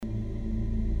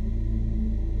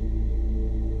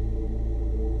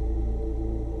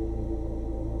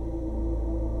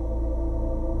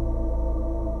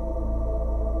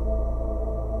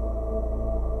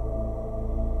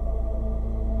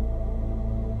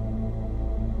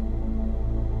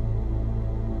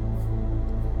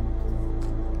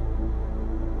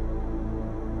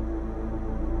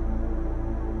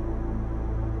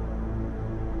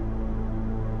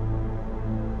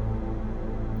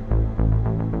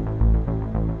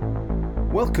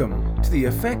Welcome to the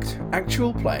Effect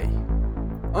Actual Play.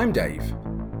 I'm Dave,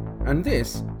 and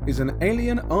this is an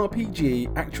Alien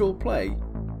RPG actual play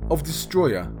of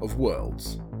Destroyer of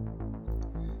Worlds.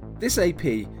 This AP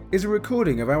is a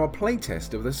recording of our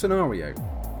playtest of the scenario,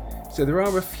 so there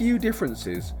are a few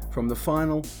differences from the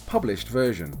final published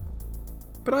version,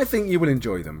 but I think you will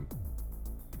enjoy them.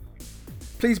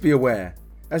 Please be aware,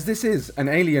 as this is an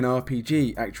Alien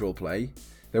RPG actual play,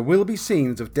 there will be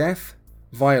scenes of death,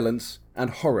 violence and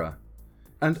horror,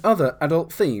 and other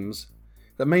adult themes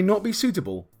that may not be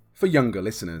suitable for younger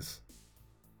listeners.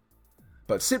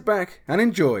 But sit back and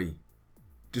enjoy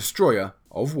Destroyer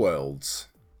of Worlds.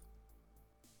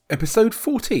 Episode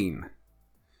 14.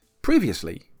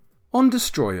 Previously on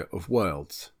Destroyer of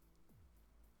Worlds.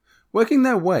 Working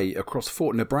their way across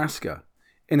Fort Nebraska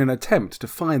in an attempt to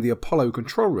find the Apollo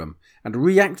control room and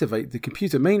reactivate the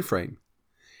computer mainframe,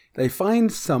 they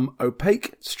find some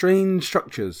opaque, strange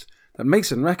structures that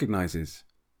Mason recognizes.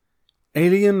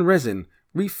 Alien resin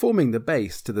reforming the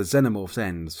base to the xenomorph's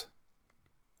ends.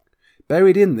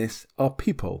 Buried in this are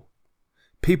people.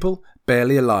 People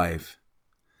barely alive.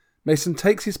 Mason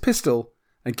takes his pistol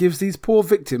and gives these poor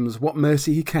victims what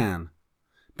mercy he can,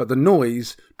 but the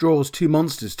noise draws two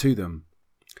monsters to them.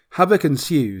 Havoc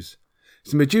ensues.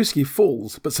 Zmajewski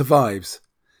falls but survives,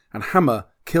 and Hammer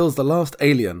kills the last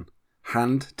alien,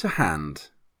 hand to hand.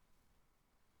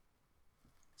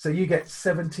 So you get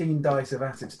 17 dice of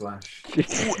acid splash.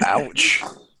 Ooh, ouch.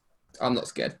 I'm not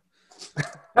scared.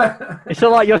 It's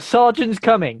all right, your sergeant's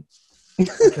coming.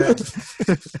 Okay.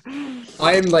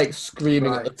 I am like screaming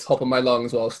Right. at the top of my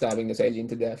lungs while stabbing this alien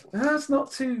to death. That's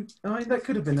not too... I mean, that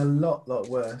could have been a lot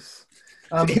worse.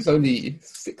 It's only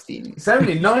 16. It's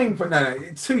only 9... No,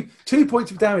 it's two points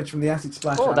of damage from the acid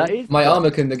splash. Oh, that Andy. is... My armor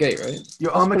can negate, right?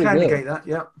 Your armor pretty can good. negate that,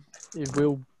 yep. It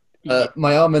will...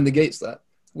 My armor negates that.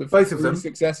 With Both of 3 them?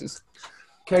 successes.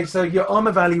 Okay, so your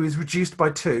armor value is reduced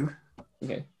by 2,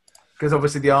 Okay. because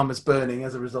obviously the armor's burning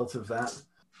as a result of that.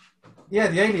 Yeah,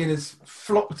 the alien is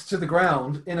flopped to the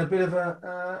ground in a bit of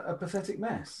a pathetic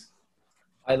mess.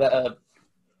 I let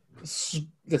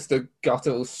just a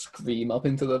guttural scream up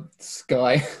into the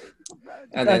sky.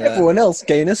 And then Everyone else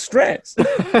gain a stress.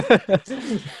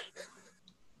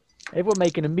 Everyone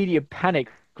make an immediate panic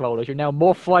roll as you're now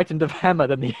more frightened of Hammer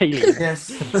than the alien.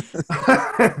 Yes.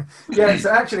 Yeah,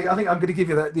 so actually, I think I'm going to give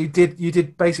you that. You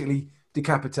did basically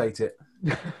decapitate it.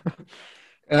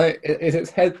 is its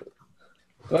head...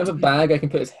 Do I have a bag I can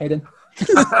put its head in?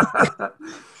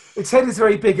 Its head is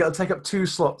very big. It'll take up 2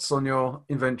 slots on your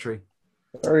inventory.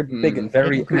 Very big and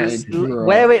very acid.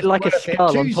 Wear it like a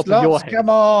skull on top of your head. Come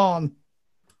on.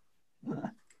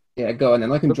 Yeah, go on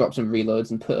then. I can drop some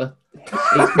reloads and put a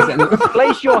 8%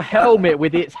 Place your helmet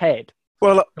with its head.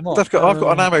 Well, Come on. I've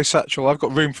got an ammo satchel. I've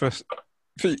got room for some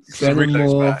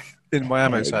reloads more back in my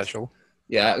ammo heads. satchel.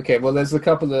 Yeah, okay. Well, there's a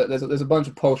couple of there's a bunch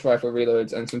of pulse rifle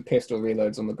reloads and some pistol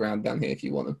reloads on the ground down here if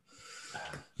you want them.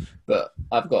 But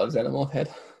I've got a xenomorph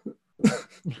head.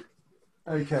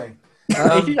 Okay.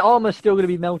 Is his armor still going to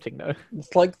be melting, though?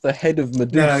 It's like the head of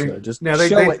Medusa. No, Just no, they-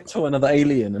 show they- it to another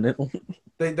alien and it'll...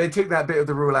 They took that bit of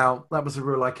the rule out. That was the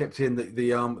rule I kept in, that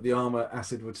the armor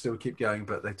acid would still keep going,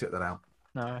 but they took that out,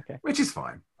 No, okay. which is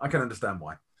fine. I can understand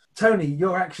why. Tony,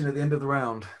 your action at the end of the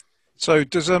round. So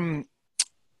does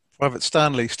Private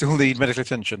Stanley still need medical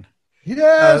attention?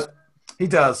 Yes. He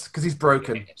does, because he's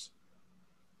broken.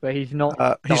 But he's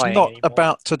not He's dying not anymore.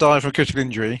 about to die from a critical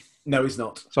injury, No, he's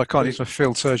not. so I can't use my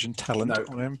field surgeon talent No.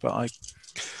 on him, but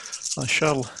I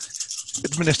shall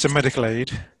administer medical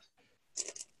aid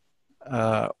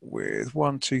with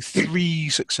 1, 2, 3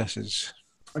 successes.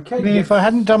 Okay. I mean, yeah. if I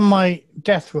hadn't done my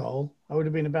death roll, I would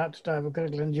have been about to die of a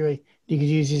critical injury. You could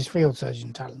use his field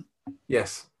surgeon talent.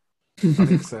 Yes. I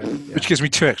think so. Yeah. Which gives me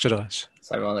 2 extra dice.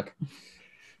 It's ironic.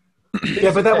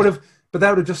 Yeah, but that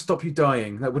would have just stopped you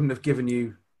dying. That wouldn't have given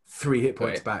you 3 hit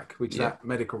points Right. back, which Yeah. that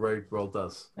medical roll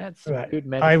does. That's Right. good I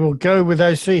medicine. will go with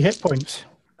those 3 hit points.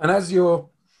 And as you're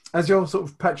sort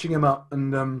of patching him up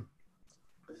and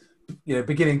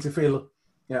beginning to feel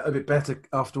a bit better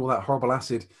after all that horrible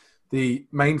acid, the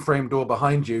mainframe door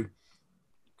behind you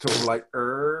sort of like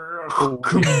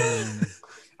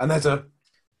and there's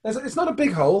it's not a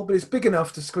big hole, but it's big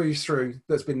enough to squeeze through,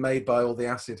 that's been made by all the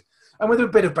acid. And with a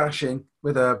bit of bashing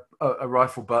with a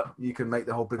rifle butt, you can make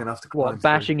the hole big enough to climb What,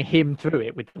 bashing him through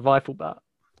it with the rifle butt?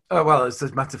 through. Oh well, it's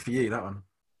a matter for you, that one.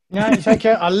 No, it's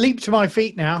okay. I'll leap to my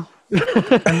feet now.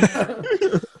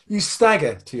 You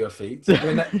stagger to your feet. I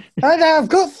mean,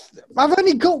 I've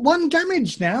only got 1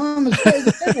 damage now. I'm as fit as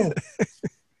the devil.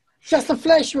 Just a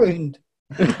flesh wound.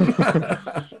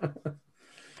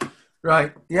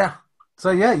 Right, yeah. So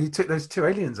yeah, you took those 2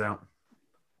 aliens out.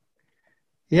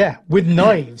 Yeah, with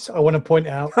knives, I want to point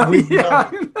out. With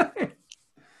yeah, knives.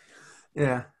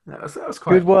 yeah. That was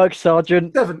quite Good work,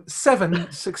 Sergeant. seven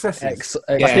successes.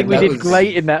 I Yeah, think we that did was-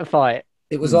 great in that fight.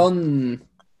 It was on,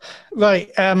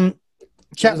 Right, Chaplain,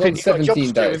 on you've got a job 17 to do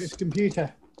with dice. this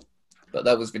computer. but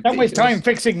that was Don't ridiculous. waste time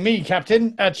fixing me,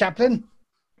 Chaplain.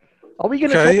 Are we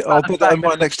going to Okay, talk I'll about the put that in fact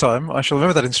mind next time. I shall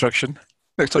remember that instruction.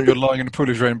 Next time you're lying in a pool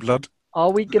of your own blood.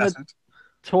 Are we going to Acid.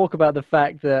 talk about the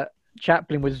fact that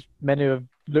Chaplin was meant to have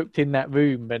looked in that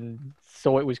room and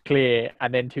saw it was clear,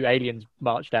 and then 2 aliens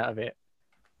marched out of it?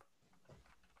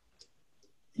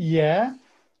 Yeah,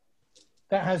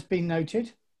 that has been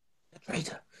noted.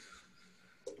 Traitor.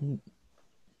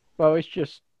 Well, it's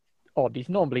just odd. He's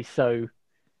normally so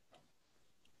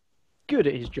good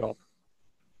at his job.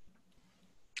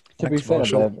 To be Thanks, fair,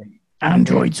 Marshall. they're-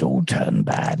 Androids all turn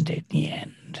bad in the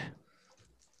end.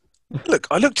 Look,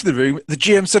 I looked in the room. The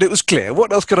GM said it was clear.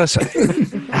 What else could I say?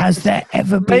 Has there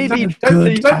ever Maybe, been don't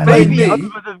good don't and blame evil?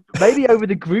 me. maybe over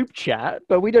the group chat,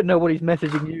 but we don't know what he's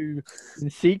messaging you in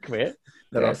secret.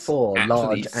 there are Yes, 4 actually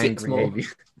large 6 angry more.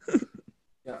 aliens.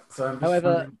 Yeah, so I'm just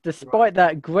However, wondering- despite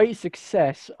that great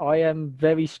success, I am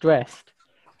very stressed.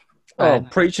 Oh,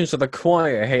 And preaching to the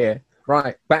choir here.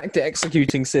 Right, back to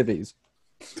executing civvies.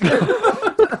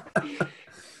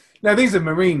 Now these are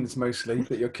Marines mostly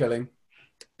that you're killing.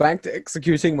 Back to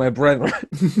executing my brethren.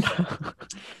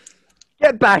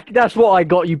 get back. That's what I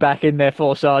got you back in there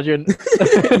for, Sergeant.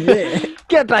 Yeah.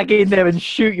 Get back in there and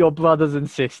shoot your brothers and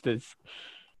sisters.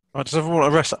 Right, does everyone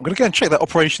want to rest? I'm going to go and check that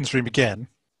operations room again.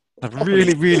 Have a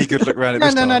really, really good look around it No,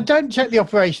 this no, no, time. don't check the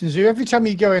operations room. Every time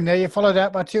you go in there, you're followed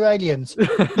out by 2 aliens.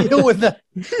 Deal with them.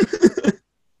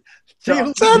 Deal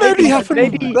with That only them. happened.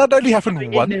 maybe- That only happened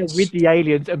In there once. with the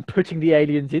aliens and putting the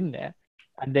aliens in there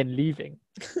and then leaving.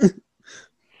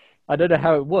 I don't know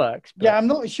how it works. But Yeah, I'm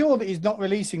not sure that he's not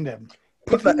releasing them.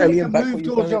 Put If that you make alien a back move where you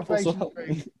towards the don't also operations help room,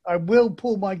 me. I will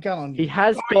pull my gun on he you.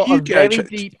 has Oh, got you a go very check-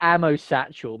 deep ammo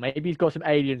satchel. Maybe he's got some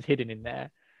aliens hidden in there.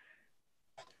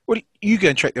 Well, you go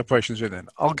and check the operations room then.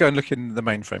 I'll go and look in the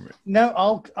mainframe room. No,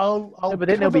 I'll No, but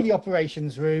then there'll cover be- the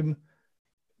operations room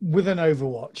with an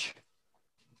Overwatch.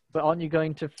 But aren't you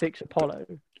going to fix Apollo?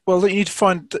 Well, you need to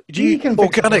find. Do You you can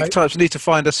fix it, organic right? types need to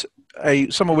find us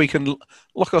somewhere we can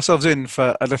lock ourselves in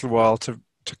for a little while to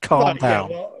calm Right, yeah, down.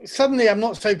 well, suddenly, I'm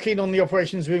not so keen on the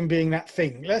operations room being that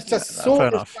thing. Let's just Yeah, fair sort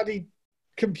this enough. bloody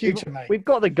computer, mate. We've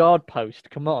got the guard post.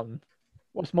 Come on.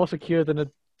 What's more secure than a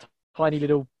tiny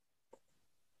little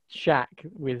shack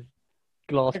with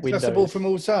glass Accessible windows? from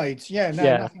all sides. Yeah, no,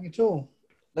 Yeah. nothing at all.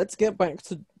 Let's get back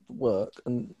to work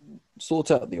and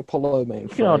sort out the Apollo mainframe. You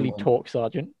can hardly talk,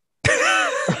 Sergeant.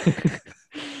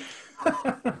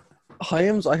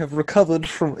 Hyams, I have recovered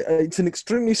from. It's an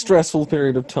extremely stressful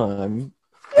period of time.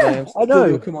 I am I still know.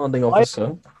 your commanding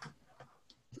officer.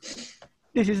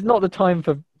 This is not the time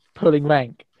for pulling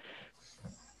rank.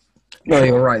 No,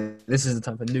 you're right. This is the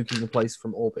time for nuking the place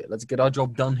from orbit. Let's get our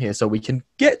job done here so we can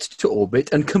get to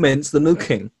orbit and commence the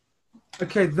nuking.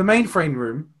 Okay, the mainframe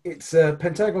room. It's a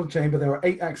pentagonal chamber. There are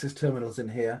 8 access terminals in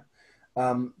here.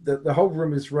 The whole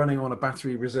room is running on a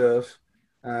battery reserve,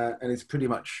 and it's pretty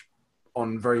much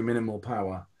on very minimal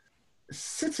power.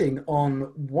 Sitting on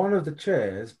one of the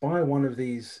chairs by one of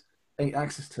these 8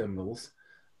 access terminals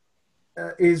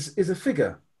is a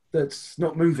figure that's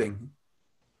not moving.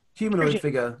 Humanoid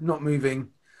figure, not moving.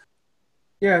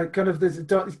 Yeah, kind of. There's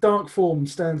this dark form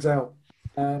stands out.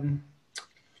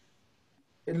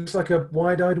 It looks like a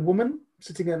wide-eyed woman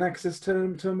sitting at an access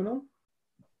terminal,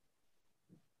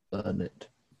 Burn it.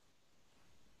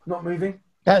 not moving.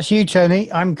 That's you,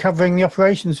 Tony. I'm covering the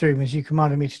operations room as you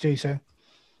commanded me to do so.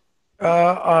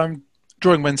 I'm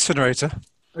drawing my incinerator,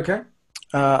 Okay.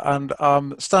 and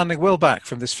I'm standing well back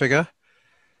from this figure,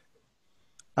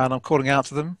 and I'm calling out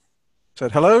to them.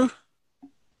 Said hello.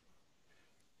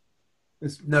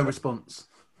 There's no response.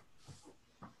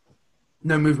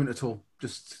 No movement at all.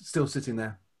 Just still sitting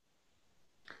there.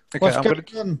 Okay, What's I'm going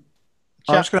gonna, on?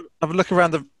 I'm just going to have a look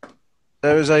around the.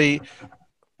 There is a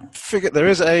figure. There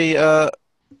is a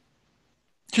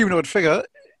humanoid figure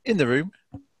in the room,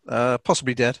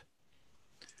 possibly dead.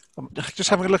 I'm just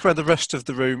having a look around the rest of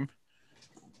the room,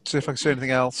 see if I can see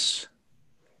anything else.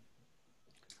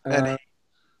 Any-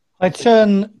 I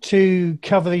turn to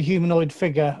cover the humanoid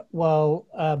figure while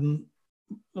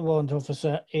the warrant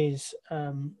officer is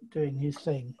doing his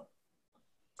thing.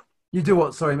 You do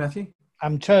what? Sorry, Matthew.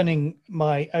 I'm turning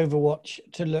my Overwatch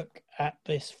to look at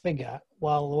this figure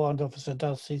while the warrant officer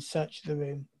does his search of the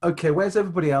room. Okay, where's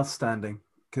everybody else standing?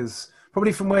 Because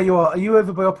probably from where you are you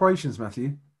over by operations,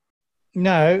 Matthew?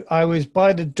 No, I was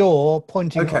by the door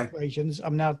pointing Okay. at operations.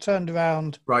 I'm now turned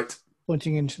around Right.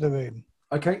 pointing into the room.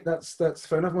 Okay, that's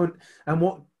fair enough. And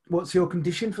what's your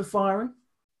condition for firing?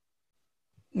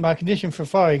 My condition for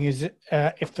firing is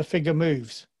if the figure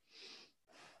moves.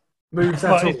 Moves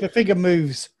at Well, all. if the figure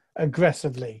moves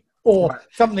aggressively, or Right.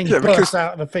 something Yeah, bursts because-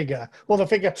 out of the figure, or the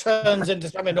figure turns into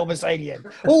some enormous alien.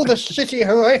 All the shitty,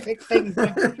 horrific things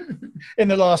in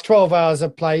the last 12 hours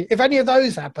of play. If any of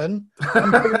those happen,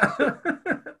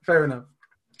 Fair enough.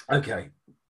 Okay,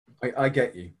 I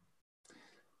get you.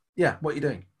 Yeah, what are you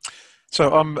doing?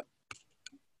 So I'm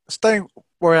staying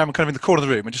where I am, kind of in the corner of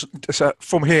the room, and just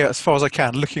from here as far as I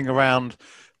can, looking around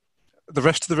the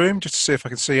rest of the room, just to see if I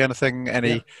can see anything,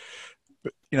 any,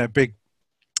 big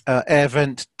air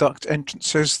vent duct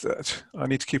entrances that I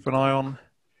need to keep an eye on.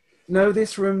 No,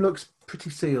 this room looks pretty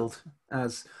sealed,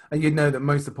 and you'd know that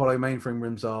most Apollo mainframe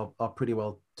rooms are pretty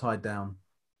well tied down.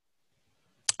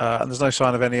 And there's no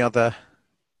sign of any other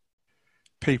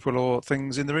people or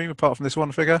things in the room apart from this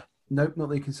one figure. Nope, not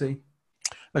that you can see.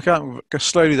 Okay, I'm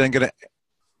slowly then going to,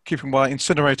 keeping my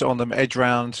incinerator on them, edge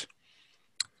round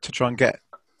to try and get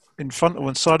in front or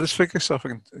inside this figure so if I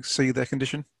can see their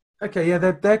condition. Okay, yeah,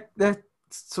 they're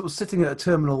sort of sitting at a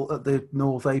terminal at the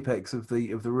north apex of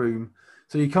the room,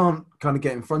 so you can't kind of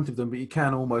get in front of them, but you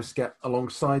can almost get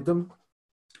alongside them.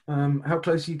 How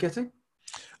close are you getting?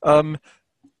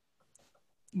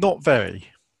 Not very.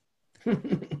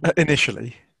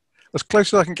 Initially. As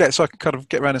close as I can get so I can kind of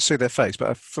get around and see their face,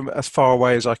 but from as far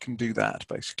away as I can do that,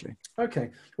 basically.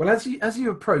 Okay. Well, as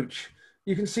you approach,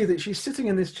 you can see that she's sitting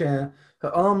in this chair.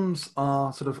 Her arms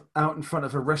are sort of out in front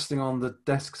of her, resting on the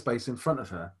desk space in front of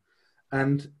her.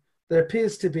 And there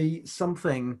appears to be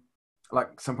something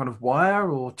like some kind of wire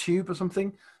or tube or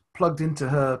something plugged into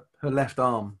her left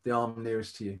arm, the arm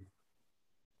nearest to you.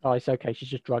 Oh, it's okay. She's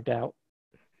just drugged out.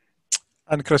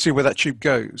 And can I see where that tube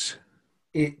goes?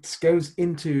 It goes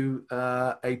into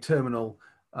a terminal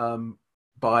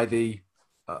by the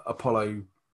Apollo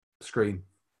screen.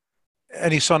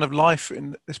 Any sign of life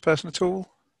in this person at all?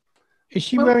 is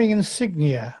she Well- wearing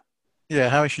insignia? Yeah,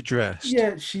 how is she dressed?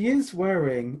 Yeah, she is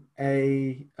wearing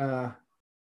a.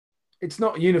 It's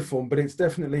not a uniform, but it's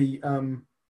definitely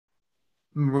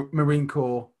Marine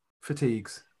Corps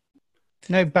fatigues.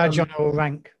 No badge on her or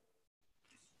rank.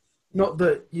 Not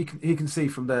that you can see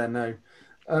from there.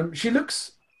 No, she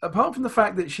looks. Apart from the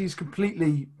fact that she's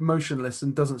completely motionless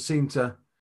and doesn't seem to,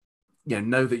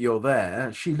 know that you're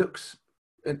there. She looks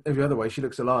in every other way. She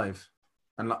looks alive,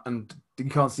 and you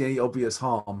can't see any obvious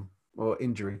harm or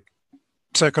injury.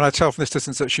 So can I tell from this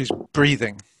distance that she's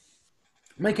breathing?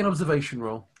 Make an observation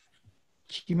roll.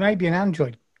 She may be an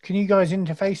android. Can you guys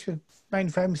interface with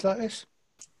mainframes like this?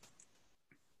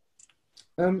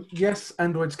 Yes,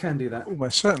 androids can do that.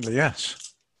 Almost certainly,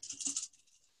 yes.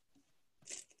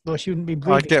 Or she wouldn't be I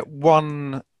breathing. get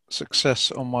one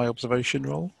success on my observation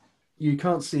roll, You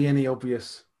can't see any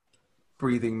obvious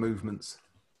breathing movements.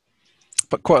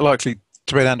 but quite likely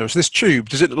to be an android. So this tube,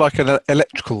 does it look like an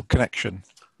electrical connection?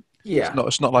 Yeah.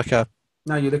 It's not like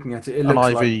Now you're looking at it. It an looks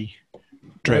IV like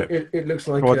drip it looks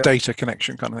like or a a, data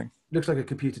connection kind of thing. looks like a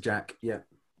computer jack. Yeah.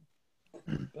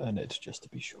 Burn it just to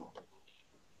be sure.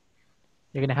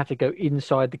 You're going to have to go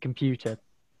inside the computer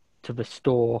to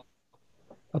restore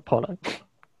Apollo.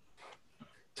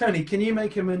 Tony, can you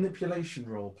make a manipulation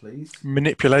roll, please?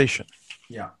 Manipulation.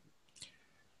 Yeah.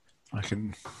 I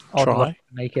can I'd try. like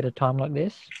to make it a time like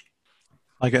this.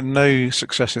 I get no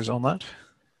successes on that.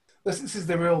 This is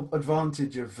the real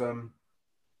advantage of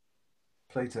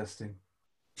playtesting.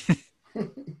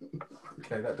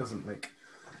 Okay, that doesn't make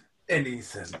any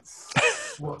sense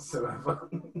whatsoever.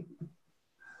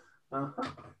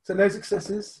 So no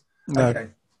successes. No. Okay.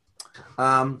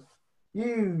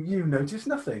 You notice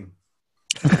nothing.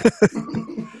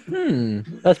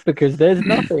 That's because there's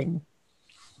nothing,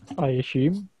 I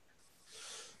assume.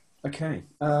 Okay.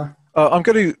 I'm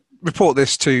going to report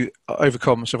this to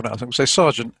Overcom, someone else. I'm going to say,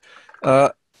 Sergeant,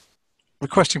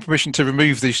 requesting permission to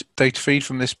remove this data feed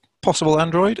from this possible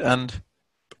android and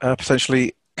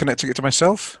potentially connecting it to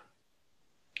myself.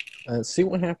 See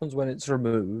what happens when it's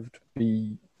removed.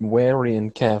 Be wary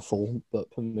and careful, but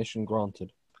permission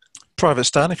granted. Private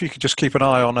Stan, if you could just keep an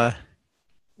eye on Will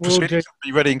proceedings, do.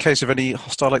 be ready in case of any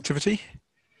hostile activity.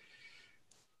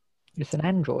 It's an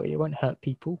android. It won't hurt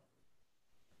people.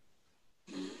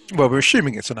 Well, we're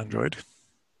assuming it's an android.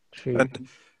 True. And,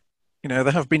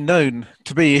 there have been known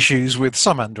to be issues with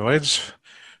some androids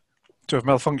to have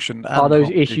malfunctioned. Are and those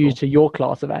harmed issues people. to your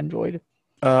class of android?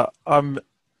 I'm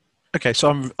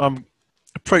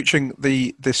approaching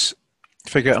this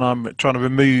figure and I'm trying to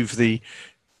remove the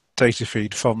data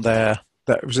feed from that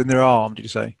was in their arm. Did you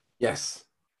say Yes.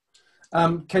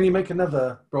 Can you make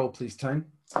another roll, please, Tone?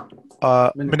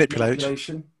 manipulate?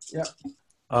 Manipulation. Yeah.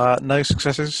 No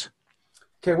successes.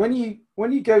 Okay,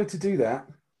 when you go to do that,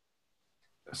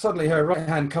 suddenly her right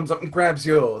hand comes up and grabs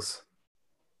yours,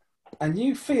 and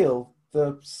you feel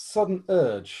the sudden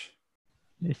urge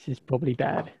This is probably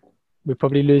bad. We're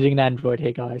probably losing an android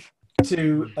here, guys.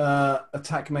 to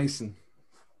attack Mason.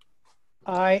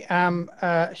 I am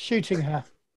shooting her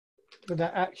with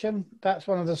that action. That's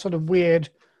one of the sort of weird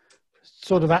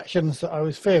sort of actions that I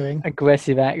was fearing.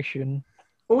 Aggressive action.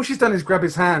 All she's done is grab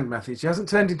his hand, Matthew. She hasn't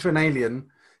turned into an alien.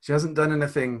 She hasn't done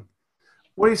anything.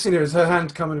 What you've seen here is her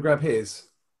hand come and grab his.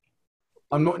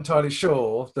 I'm not entirely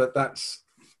sure that that's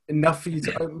enough for you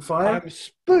to open fire. I'm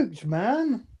spooked,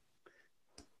 man.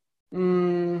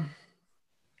 No,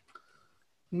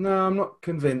 I'm not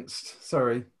convinced.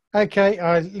 Sorry. Okay,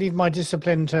 I leave my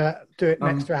discipline to do it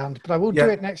next round, but I will do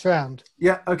it next round.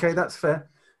 Yeah, okay, that's fair.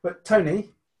 But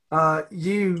Tony,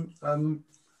 you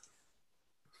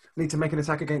need to make an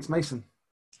attack against Mason.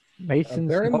 Mason's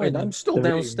Bear in not mind, in I'm still the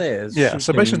room. downstairs. Yeah, so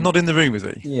shooting- Mason's not in the room, is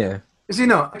he? Yeah. Is he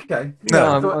not? Okay.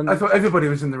 No, I thought everybody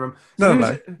was in the room. No,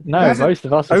 who's- No, who's it? most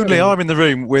of us. are Only still- I'm in the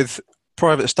room with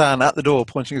Private Stan at the door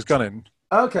pointing his gun in.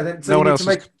 Okay, then. So No you, one need else to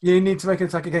make, you need to make an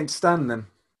attack against Stan then.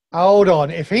 Hold on.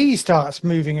 If he starts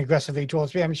moving aggressively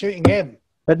towards me, I'm shooting him.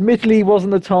 Admittedly, he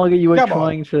wasn't the target you were Come on.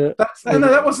 trying to. No,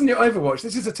 that wasn't your Overwatch.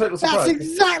 This is a total That's surprise.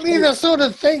 exactly the sort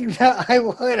of thing that I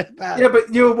worried about. Yeah,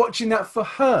 but you were watching that for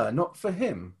her, not for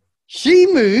him. She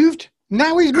moved.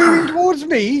 Now he's moving towards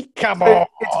me. Come on.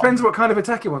 It depends what kind of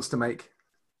attack he wants to make.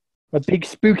 A big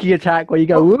spooky attack where you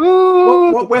go,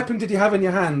 woo! What weapon did you have in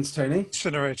your hands, Tony?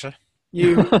 Incinerator.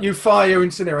 You fire your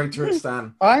incinerator at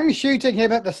Stan. I'm shooting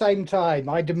him at the same time.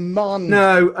 I demand.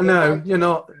 No, you're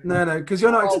not. No, because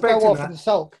you're not I'll expecting go off that. and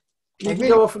sulk. You can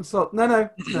go off and stop. No.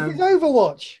 It's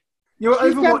Overwatch. You're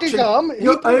She grabbed his arm, he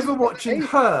You're punched overwatching me.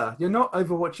 her. You're not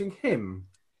overwatching him.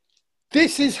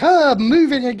 This is her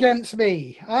moving against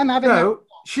me. I'm having. No,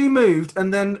 she moved,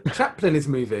 and then Chaplin is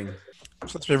moving.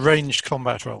 So that's a ranged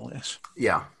combat roll, yes.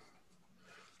 Yeah.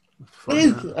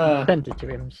 Sent it to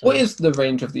him. So. What is the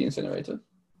range of the incinerator?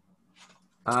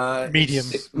 Medium.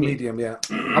 It's medium, yeah.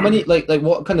 How many, like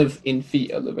what kind of in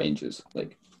feet are the ranges?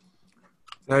 Like,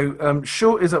 So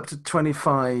short is up to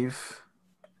 25.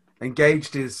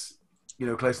 Engaged is,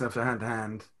 close enough to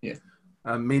hand. Yeah.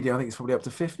 Medium, I think it's probably up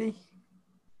to 50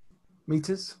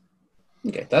 meters.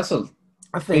 okay, that's a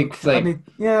I think. Big flame.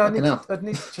 I'd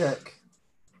need to check.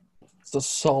 It's a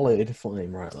solid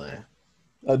flame right there.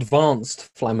 Advanced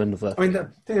Flammenwerfer. I mean,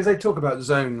 the thing is, they talk about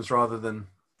zones rather than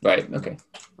right. Okay,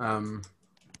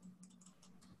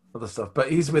 other stuff.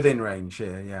 But he's within range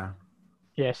here, yeah.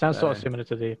 Yeah, it sounds sort of similar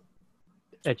to the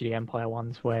Edge of the Empire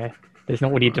ones where there's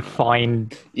not really a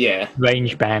defined yeah.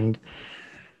 range band.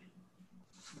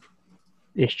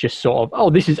 It's just sort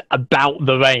of, this is about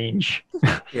the range.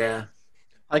 Yeah.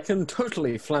 I can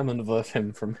totally Flammenwerfer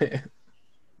him from here.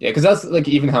 Yeah, because that's like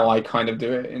even how I kind of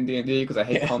do it in D&D because I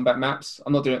hate combat maps.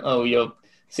 I'm not doing, you're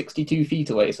 62 feet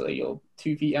away, so you're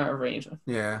 2 feet out of range.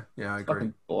 Yeah, I agree.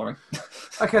 Fucking boring.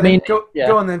 Okay, I mean, then yeah.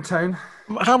 go on then, Tone.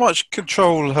 How much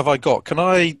control have I got? Can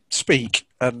I speak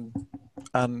and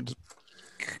kind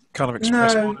of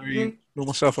express No, my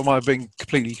normal self? Am I being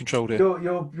completely controlled here?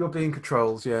 You're being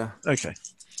controlled, yeah. Okay.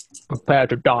 Prepare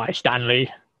to die, Stanley.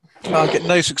 I get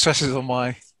no successes on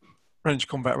my range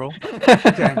combat roll.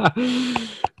 Okay.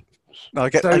 No, I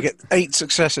get 8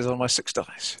 successes on my 6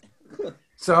 dice.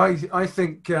 So I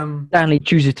think Stanley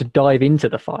chooses to dive into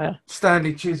the fire.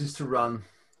 Stanley chooses to run.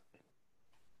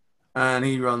 And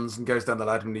he runs and goes down the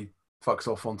ladder and he fucks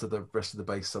off onto the rest of the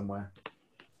base somewhere.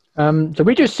 So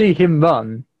we just see him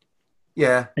run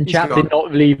Yeah. and he's Chaplin gone.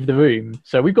 not leave the room.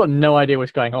 So we've got no idea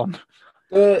what's going on.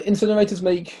 Incinerators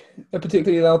make a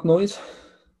particularly loud noise.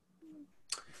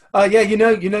 Yeah, you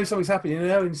know something's happening. You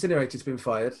know incinerator's been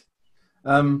fired.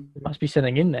 There must be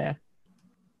something in there.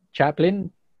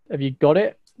 Chaplin, have you got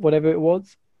it? Whatever it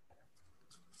was.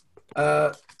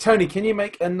 Tony, can you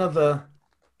make another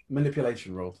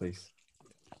manipulation roll, please?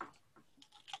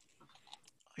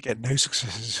 I get no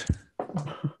successes.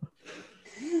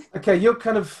 Okay, you're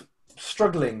kind of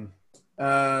struggling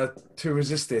to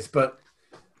resist this, but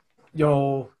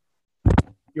you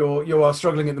are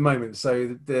struggling at the moment,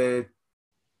 so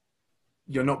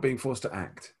you're not being forced to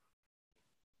act.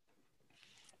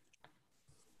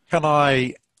 Can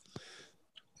I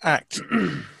act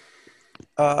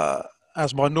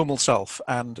as my normal self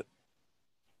and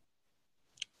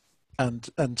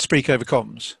speak over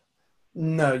comms?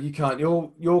 No, you can't.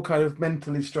 You're kind of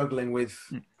mentally struggling with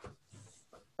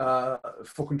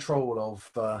for control of.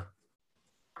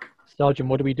 Sergeant,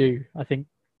 what do we do? I think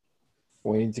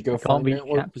We need to go can't find reach out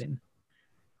Chaplin.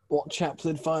 what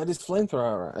Chaplin fired his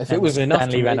flamethrower at. If And it was enough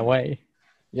Stanley to ran make, away.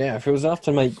 Yeah, if it was enough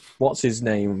to make what's his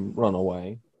name run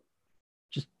away.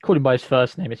 Just call him by his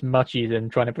first name. It's much easier than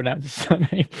trying to pronounce his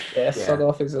surname. Yeah, sod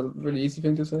off is a really easy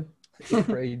thing to say.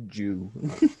 Afraid Jew.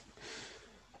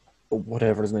 Or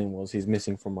whatever his name was, he's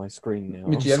missing from my screen now.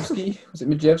 Mijewski? Was it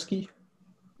Mijewski?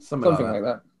 Something Something like like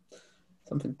that.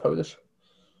 Something Polish.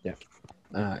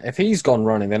 If he's gone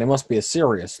running, then it must be a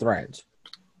serious threat.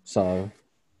 So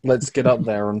let's get up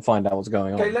there and find out what's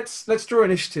going on. Okay, let's draw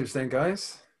initiatives then,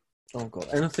 guys. Oh god,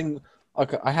 anything?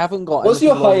 Okay, I haven't got. What's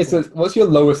your anything highest? What's your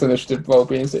lowest initiative roll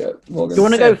being here, Morgan? Do you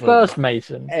want to go 7. first,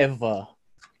 Mason? ever.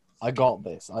 I got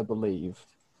this, I believe.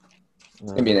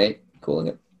 Maybe an 8. Calling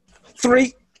it.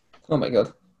 3. Oh my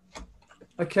god.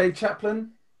 Okay,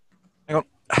 Chaplain.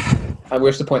 I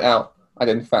wish to point out, I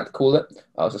did in fact call it.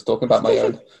 I was just talking about my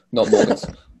own, not Morgan's.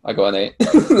 I got an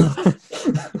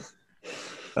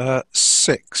 8.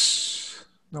 6.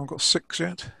 No one got 6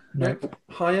 yet. Nope.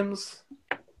 Hyams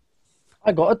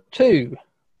I got a 2.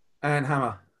 and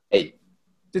Hammer. 8.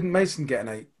 Didn't Mason get an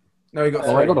 8? No, he got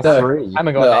Oh, I 3. got No. a 3. I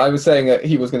haven't got No, an 8. I was saying that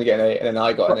he was going to get an 8, and then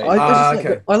I got an 8.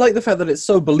 Okay. I like the fact that it's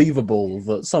so believable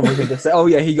that someone can just say, "Oh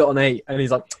yeah, he got an 8," and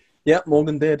he's like, "Yep,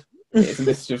 Morgan did." Isn't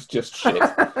this just shit?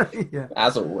 Yeah.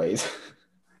 As always.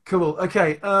 Cool.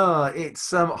 Okay. It's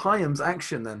Hyams'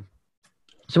 action then.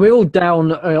 So we're all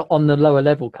down on the lower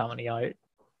level currently, I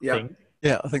Yeah. think.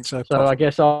 Yeah, I think so. So I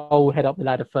guess I'll head up the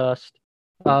ladder first.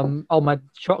 My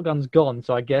shotgun's gone,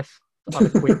 so I guess I'll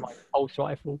quit my pulse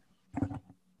rifle.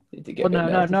 Need to get Well, a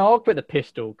bit no, melted. I'll quit the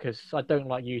pistol because I don't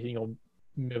like using your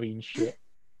marine shit.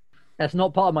 That's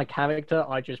not part of my character.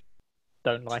 I just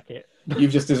don't like it.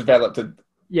 You've just developed a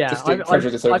Yeah, distinct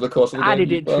prejudice over the course of the game.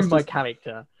 added you it to my bastard.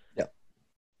 character. Yep.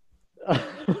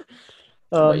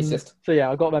 Racist. So yeah,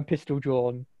 I got my pistol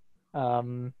drawn,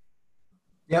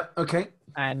 Yep. Okay.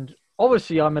 and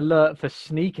obviously I'm alert for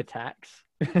sneak attacks.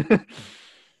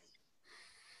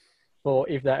 For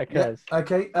if that Yeah. occurs.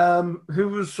 Okay. Who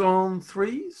was on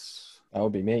 3s? That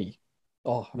would be me.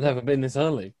 Oh, I've never been this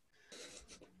early.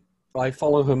 I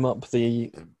follow him up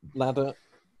the ladder,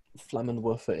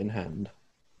 Flammenwerfer in hand.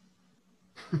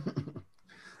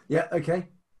 Yeah. Okay.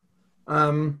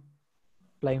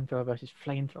 Flamethrower versus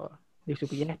flamethrower. This will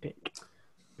be epic.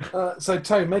 So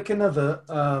Tone, make another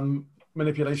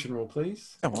manipulation roll,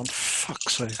 please. Come on,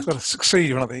 fuck's sake. I've got to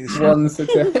succeed one of these. One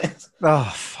success.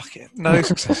 Oh, fuck it. No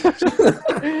success.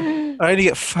 I only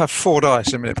have 4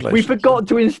 dice in manipulation. We forgot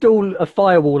to install a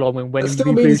firewall on when That we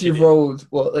still means rebooted you've it. rolled,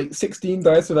 what, like 16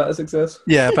 dice without a success?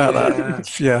 Yeah, about Yeah.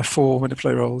 that. Yeah, 4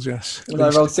 manipulate rolls, yes. at When I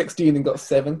least. rolled 16 and got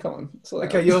 7, come on. sort it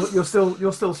Okay, out.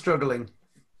 you're still struggling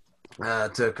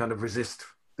to kind of resist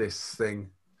this thing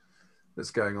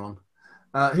that's going on.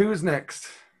 Who is next?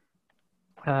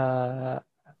 Hammer.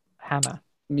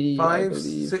 Me, I 5,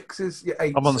 believe. 6s, yeah,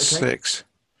 8. I'm on okay. 6.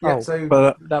 Yeah, Oh. so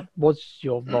But That was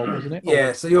your role, wasn't it?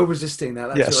 yeah, so you're resisting that.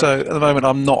 That's yeah, all so right. at the moment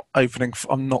I'm not opening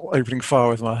fire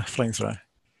with my flamethrower.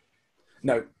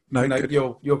 no, No, no, good.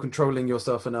 you're controlling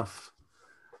yourself enough.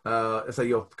 So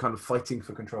you're kind of fighting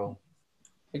for control.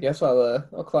 I guess I'll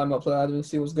climb up the ladder and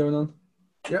see what's going on.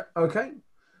 Yeah. Okay.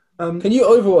 Can you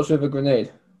overwatch with a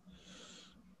grenade?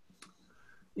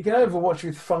 You can overwatch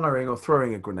with firing or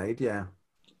throwing a grenade. Yeah.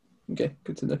 Okay,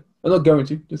 good to know. I'm not going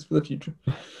to, just for the future.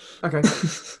 Okay.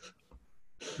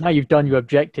 Now you've done your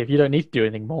objective. You don't need to do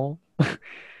anything more.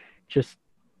 Just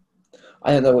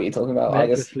I don't know what you're talking about. I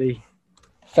just recklessly.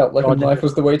 felt like a Roger. knife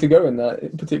was the way to go in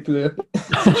that particular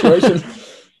situation.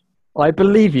 I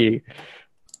believe you.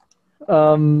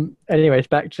 Anyways,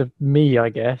 back to me, I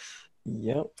guess.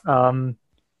 Yep.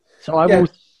 So I Yeah. will.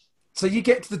 So you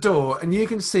get to the door and you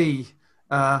can see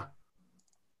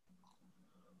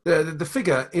the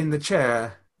figure in the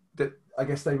chair that I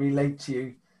guess they relate to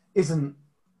you isn't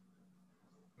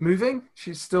moving.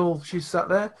 She's sat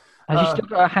there. Has she still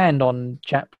got a hand on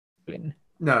Chaplin?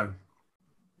 No.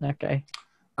 Okay.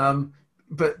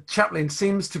 But Chaplin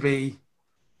seems to be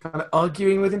kind of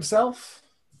arguing with himself,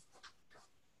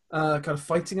 kind of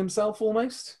fighting himself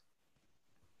almost.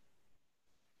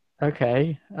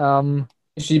 Okay.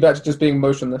 Is she back to just being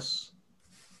motionless?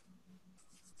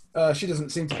 She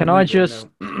doesn't seem to. Can be I moving, just-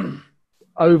 no.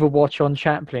 Overwatch on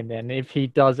Chaplin then, if he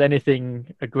does anything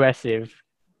aggressive,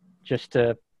 just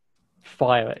to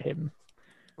fire at him.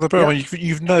 The problem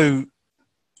you've no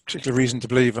particular reason to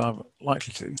believe I'm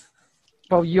likely to.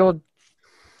 Well, you're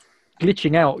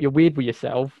glitching out. You're weird with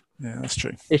yourself. Yeah, that's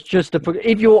true. It's just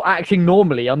if you're acting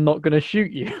normally, I'm not going to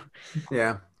shoot you.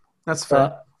 Yeah, that's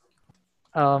fair.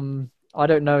 But I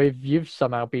don't know if you've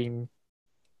somehow been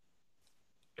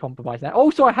compromised now.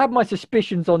 Also, I had my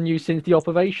suspicions on you since the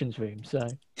operations room, so.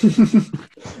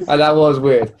 And that was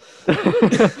weird.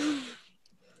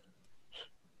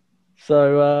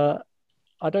 So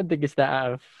I don't think it's that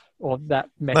out of or that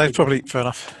No, message. probably fair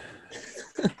enough.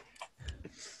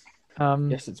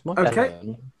 Yes, it's my Okay.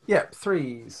 turn. Yep,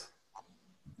 threes.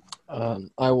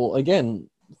 I will again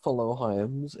follow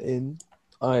Hyams in.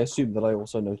 I assume that I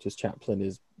also notice Chaplin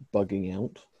is bugging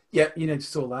out. Yep, you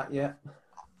noticed all that, yeah.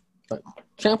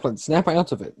 Chaplin, snap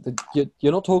out of it.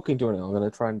 You're not talking to him. I'm going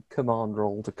to try and command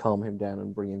roll to calm him down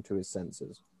and bring him to his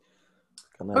senses.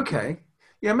 Can I do Okay.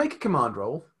 Yeah, make a command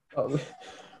roll. Oh,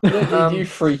 we don't need you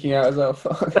freaking out as well.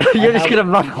 You're just gonna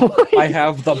run away. that? I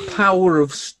have the power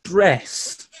of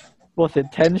stress. What's it?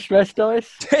 10 stress dice?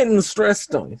 10 stress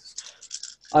dice.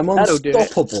 I'm That'll do it.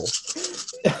 unstoppable.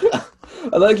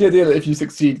 I like the idea that if you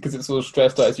succeed because it's all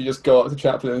stressed out, you just go up to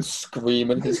Chaplin and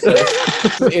scream in his face.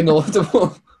 It's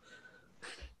inaudible.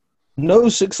 No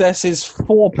successes,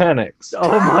 4 panics.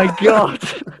 Oh my god.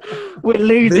 We're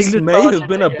losing This the may have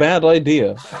been a target. bad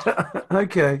idea.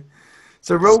 Okay.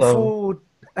 So roll So- for...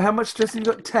 How much stress have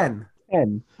you got? 10.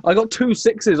 10. I got 2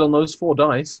 6s on those 4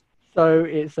 dice. So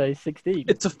it's a 16.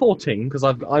 It's a 14 because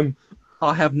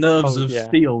I have nerves Oh, of yeah.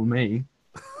 steel. Me.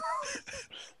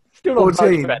 Still not much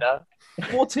 14. better.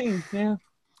 14. Yeah.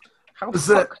 How Was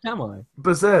that- fucked am I?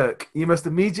 Berserk. You must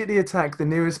immediately attack the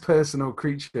nearest person or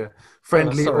creature,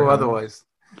 friendly sorry, or Alan. otherwise.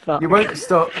 Oh. You won't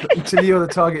stop until the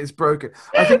target is broken.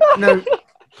 I think... No.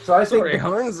 So I think... Sorry,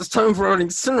 Hines. It's time for an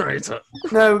incinerator.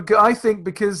 No, I think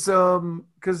because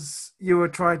you were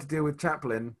trying to deal with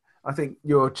Chaplin, I think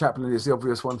your Chaplin is the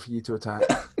obvious one for you to attack.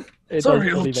 It Sorry,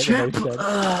 doesn't old really make chap. the most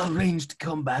sense. Ranged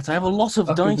combat. I have a lot of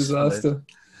Fucking dice. for this. disaster.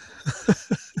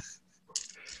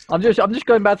 I'm just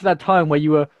going back to that time where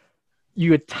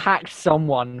you attacked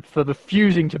someone for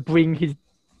refusing to bring his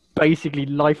basically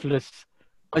lifeless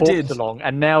I corpse did. along,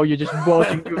 and now you're just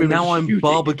watching through him Now and I'm shooting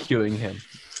barbecuing him.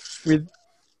 with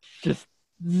just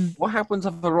What happens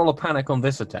if I roll a panic on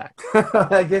this attack?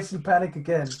 I guess you panic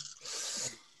again.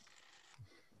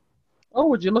 Oh,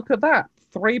 would you look at that?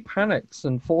 3 panics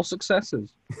and 4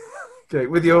 successes. Okay,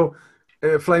 with your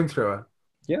flamethrower.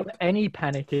 any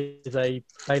panic is a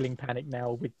failing panic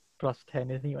now with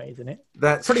 +10 anyway, isn't it?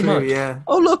 That's Pretty true, much. yeah.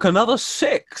 Oh, look, another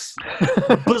 6.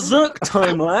 Berserk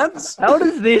time, lads. How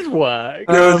does this work?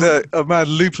 A mad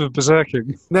loop of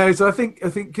berserking. No, so I think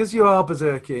because you are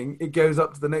berserking, it goes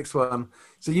up to the next one.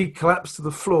 So you collapse to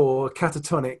the floor,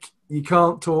 catatonic. You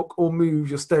can't talk or move.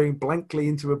 You're staring blankly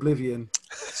into oblivion.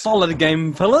 Solid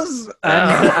game, fellas.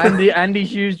 And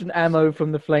he's used an ammo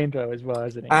from the flamethrower as well,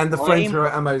 hasn't he? And the Flame-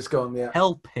 flamethrower ammo's gone, yeah.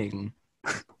 Helping.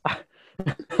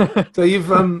 So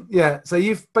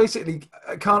you've basically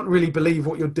can't really believe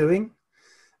what you're doing.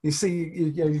 You see,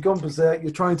 you've gone berserk.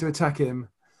 You're trying to attack him,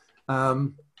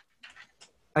 and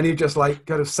you've just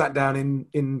kind of sat down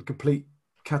in complete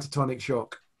catatonic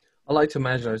shock. I like to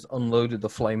imagine I just unloaded the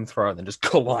flamethrower and then just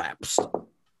collapsed.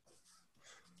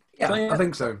 Yeah, So, yeah. I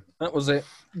think so. That was it.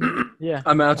 Yeah.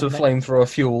 I'm out of And flamethrower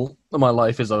fuel. My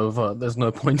life is over. There's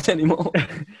no point anymore.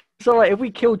 It's alright, if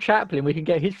we kill Chaplin, we can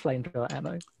get his flamethrower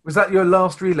ammo. Was that your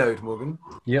last reload, Morgan?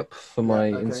 Yep, for my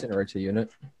Yeah, okay. incinerator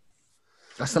unit.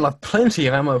 I still have plenty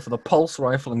of ammo for the pulse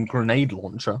rifle and grenade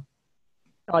launcher.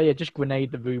 Oh yeah, just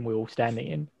grenade the room we're all standing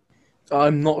in.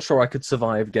 I'm not sure I could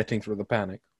survive getting through the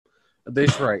panic. At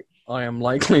this rate, I am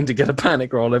likely to get a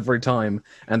panic roll every time,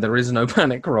 and there is no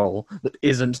panic roll that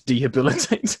isn't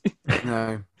debilitating.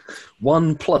 No.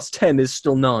 1 + 10 is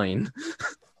still 9.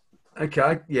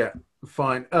 Okay. Yeah.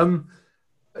 Fine.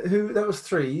 Who? That was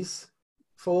 3s,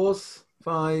 4s,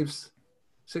 5s,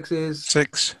 6s.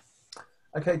 6.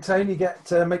 Okay, Tone, you get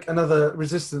to make another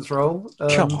resistance roll.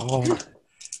 Come on.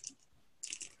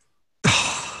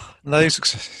 No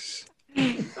successes.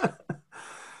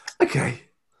 Okay.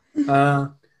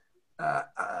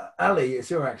 Ali, it's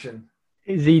your action.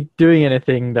 Is he doing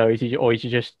anything though? Is he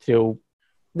just still?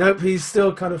 Nope, he's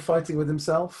still kind of fighting with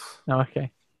himself. Oh,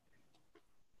 okay.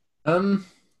 I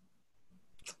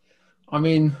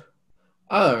mean,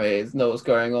 I don't really know what's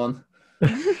going on.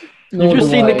 You've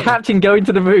just seen the captain go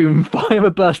into the room, fire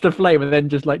a burst of flame, and then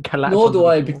just collapse. Nor onto do the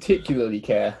I floor. particularly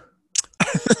care.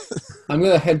 I'm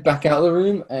gonna head back out of the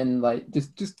room and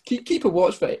just keep a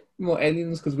watch for more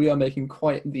aliens because we are making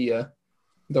quite the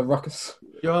ruckus.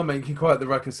 You are making quite the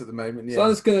ruckus at the moment, yeah. So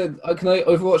I'm just gonna can I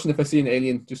overwatch, and if I see an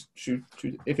alien, just shoot.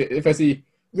 If I see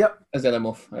Yep, a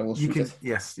xenomorph, I will you shoot can. it.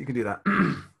 Yes, you can do that.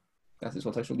 That is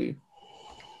what I shall do.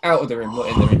 Out of the room, not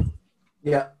in the room.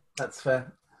 Yeah, that's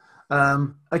fair.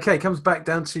 Okay, comes back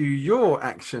down to your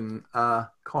action,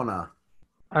 Connor.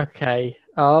 Okay.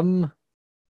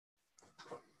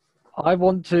 I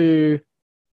want to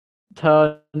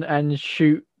turn and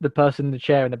shoot the person in the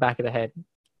chair in the back of the head,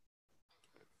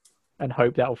 and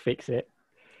hope that'll fix it.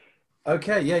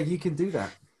 Okay, yeah, you can do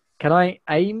that. Can I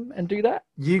aim and do that?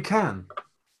 You can.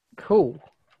 Cool.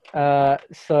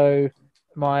 So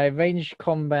my ranged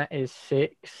combat is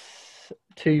 6,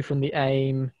 2 from the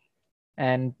aim,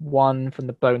 and 1 from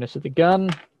the bonus of the gun,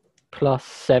 plus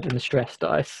 7 stress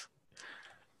dice.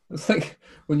 It's like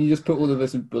when you just put all of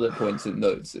this in bullet points and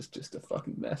notes, it's just a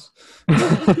fucking mess.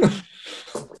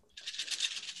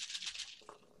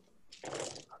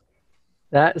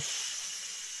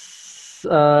 That's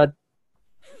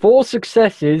 4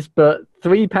 successes, but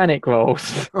 3 panic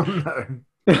rolls. Oh no.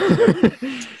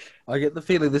 I get the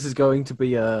feeling this is going to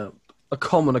be a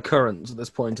common occurrence at this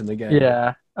point in the game.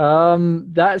 Yeah.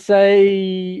 That's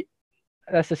a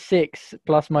 6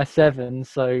 plus my 7,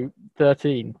 so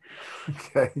 13.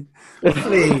 Okay.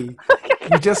 Flee.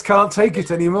 You just can't take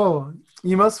it anymore.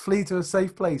 You must flee to a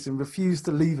safe place and refuse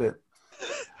to leave it.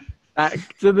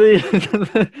 Back to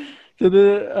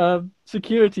the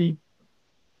security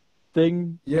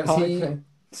thing. Yes. Does he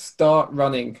start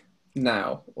running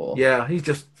now? Or Yeah, he's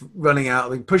just running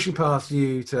out, pushing past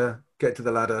you to get to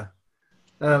the ladder.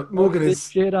 Morgan This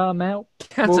is. shit arm out.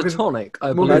 Catatonic,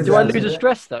 I Morgan believe. is Do I out. lose a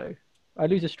stress though? I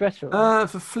lose a stress for it.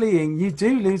 For fleeing, you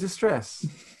do lose a stress.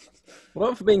 What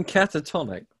about for being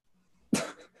catatonic?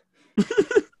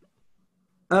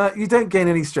 You don't gain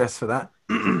any stress for that.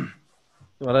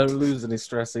 I don't lose any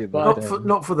stress either.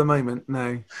 Not for the moment,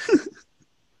 no.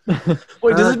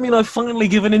 Wait, does it mean I've finally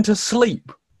given into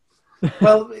sleep?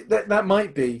 Well, that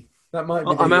might be. That might be.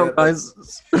 Oh, I'm out, guys.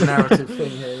 The narrative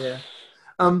thing here,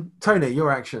 yeah. Tony,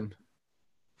 your action.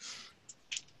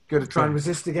 Go to try and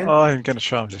resist again. I'm going to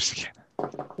try and resist again.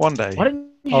 One day. Why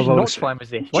don't you I'll just roll not a try and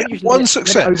resist? Why don't you just one let it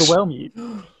success. overwhelm you?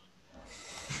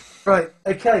 Right.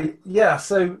 Okay. Yeah.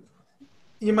 So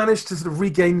you managed to sort of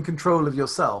regain control of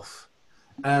yourself,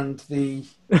 and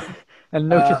And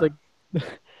notice like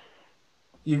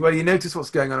you notice what's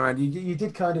going on around you. You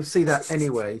did kind of see that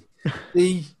anyway.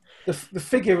 The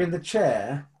figure in the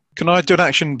chair. Can I do an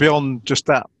action beyond just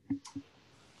that?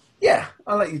 Yeah,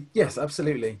 I'll let you. Yes,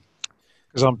 absolutely.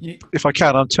 Because if I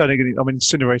can, I'm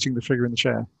incinerating the figure in the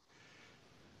chair.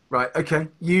 Right. Okay.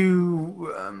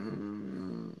 You.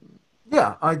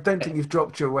 Yeah, I don't think you've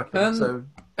dropped your weapon. So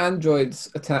androids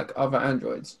attack other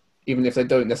androids, even if they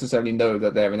don't necessarily know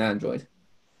that they're an android.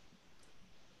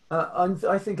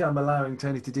 I think I'm allowing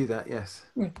Tony to do that. Yes.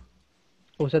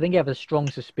 also, I think I have a strong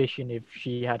suspicion if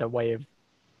she had a way of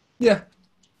Yeah.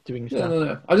 doing Yeah, stuff.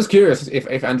 no. I'm just curious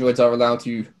if androids are allowed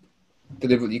to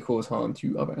deliberately cause harm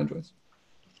to other androids.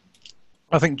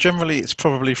 I think generally it's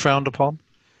probably frowned upon.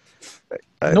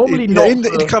 Normally in, not in,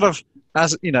 for- kind of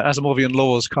as Asimov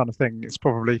laws kind of thing. It's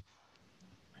probably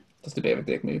Just a bit of a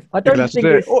dick move. I you're don't allowed to think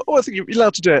do it. it's. Or I think you're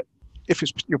allowed to do it if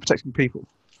you're protecting people.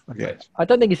 Okay. I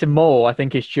don't think it's immoral. I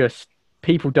think it's just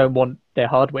people don't want their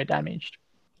hardware damaged.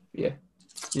 Yeah.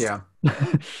 Yeah.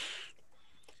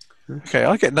 Okay,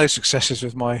 I get no successes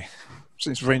with my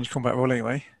since range combat roll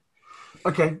anyway.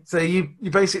 Okay. So you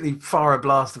basically fire a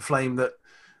blast of flame that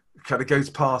kind of goes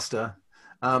past her.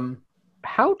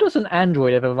 How does an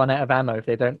android ever run out of ammo if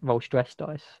they don't roll stress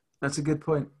dice? That's a good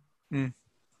point. Mm.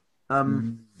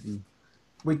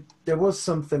 There was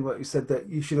something that you said that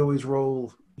you should always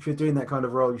roll. If you're doing that kind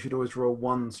of roll, you should always roll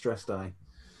 1 stress die.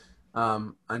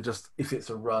 And just if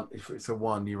it's a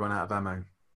 1, you run out of ammo.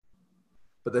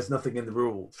 But there's nothing in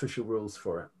the official rules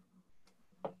for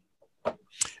it.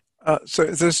 So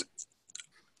there's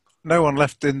no one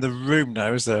left in the room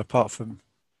now, is there? Apart from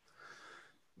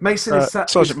Mason is sat.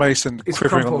 Sergeant Mason Is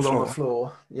quivering on crumpled the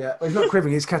floor. Yeah, well, he's not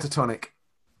quivering. He's catatonic.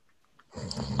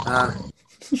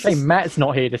 Shame Matt's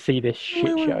not here to see this shit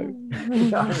show.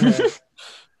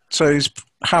 So is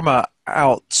Hammer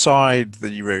outside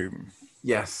the room?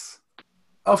 Yes.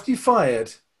 After you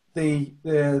fired, the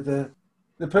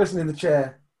person in the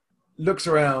chair looks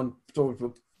around,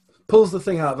 pulls the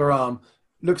thing out of her arm,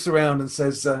 looks around and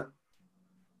says,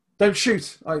 "Don't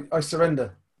shoot. I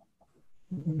surrender."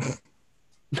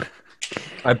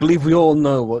 I believe we all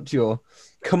know what your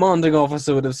commanding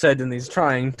officer would have said in these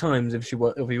trying times if he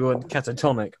weren't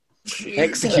catatonic.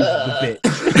 Execute the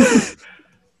bitch.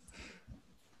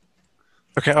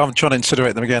 Okay, I'm trying to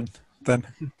incinerate them again. Then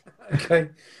Okay,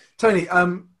 Tony.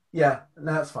 Yeah,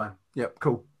 no, that's fine. Yep,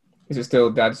 cool. Is it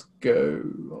still Dad's go?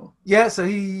 Or... Yeah, so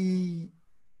he.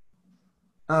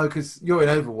 Because you're in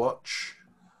Overwatch.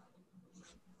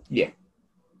 Yeah.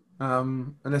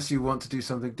 Unless you want to do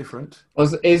something different.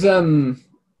 Is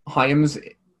Hyams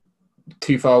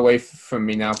too far away from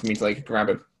me now for me to like grab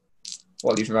him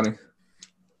while he's running?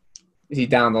 Is he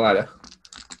down the ladder?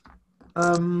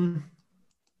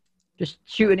 Just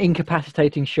shoot an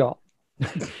incapacitating shot.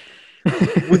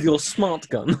 with your smart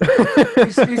gun.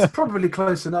 He's probably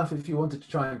close enough if you wanted to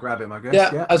try and grab him, I guess.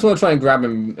 Yeah, I just want to try and grab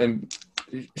him and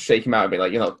shake him out of it.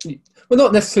 Like, well,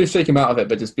 not necessarily shake him out of it,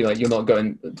 but just be like, you're not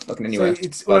going fucking anywhere.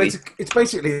 So it's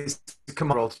basically a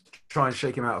command roll to try and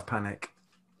shake him out of panic.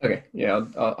 Okay, yeah,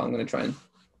 I'm going to try and...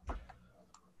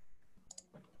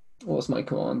 What's my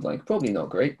command like? Probably not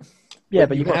great. Yeah,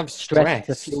 but you have have stress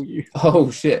to stress. fuel you. Oh,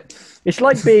 shit. It's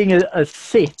like being a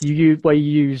Sith. Where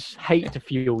you use hate to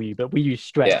fuel you, but we use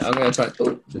stress. Yeah, I'm going to try...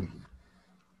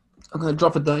 I'm going to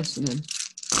drop a dice and then...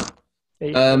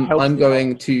 It helps I'm you.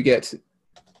 going to get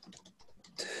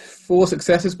 4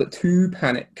 successes, but 2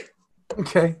 panic,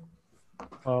 Okay.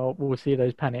 Oh, we'll see if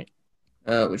those panic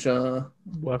which are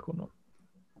work or not.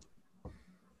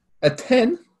 a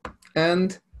 10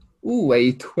 and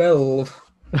a 12.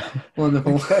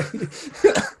 Wonderful.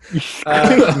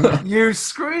 You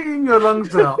scream your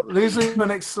lungs out, losing the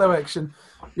next slow action.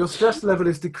 Your stress level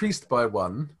is decreased by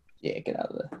 1, Yeah, get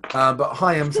out of there. but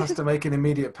Hyams has to make an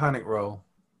immediate panic roll.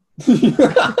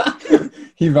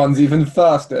 He runs even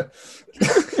faster.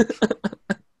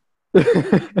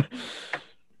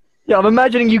 Yeah, I'm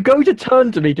imagining you go to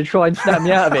turn to me to try and snap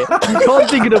me out of it. You can't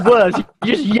think of the words. You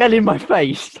just yell in my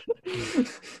face.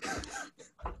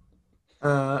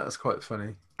 That's quite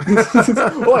funny.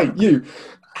 Oi, you.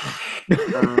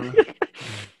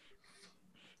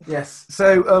 Yes.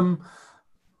 So,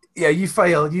 yeah, you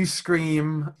fail. You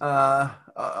scream.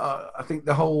 I think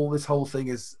this whole thing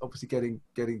is obviously getting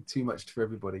too much for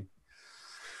everybody.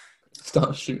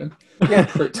 Start shooting. Yeah,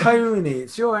 Tony,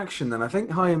 it's your action then. I think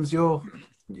Hyams, you're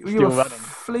running.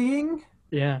 fleeing.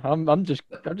 Yeah, I'm just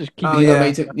keeping. Oh, You yeah.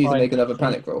 need to make another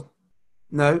panic roll.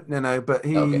 No. But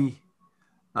he, Okay.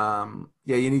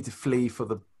 you need to flee for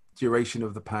the duration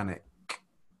of the panic.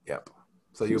 Yep.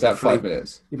 So you'll Is that be 5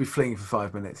 minutes? You'll be fleeing for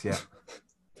 5 minutes. Yeah.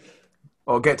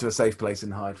 Or get to a safe place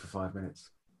and hide for 5 minutes.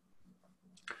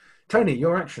 Tony,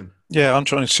 your action. Yeah, I'm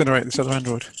trying to incinerate this other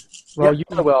android. Well, you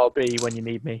know where I'll be when you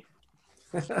need me.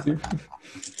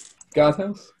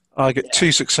 Guardhouse? I get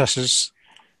 2 successes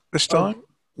this time.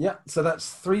 Yeah, so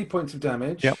that's 3 points of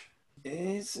damage. Yep.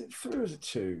 Is it 3 or is it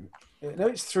 2? No,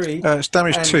 it's 3. It's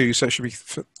damage And 2, so it should be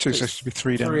 2, so it should be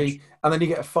 3 damage. 3, and then you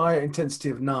get a fire intensity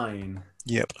of 9.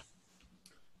 Yep.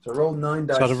 So roll 9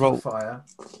 dice So to roll- for fire.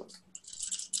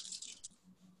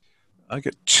 I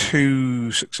get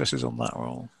 2 successes on that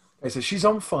roll. Okay, so she's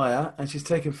on fire and she's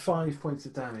taken 5 points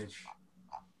of damage.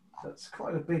 That's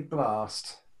quite a big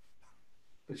blast,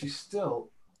 but she's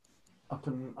still up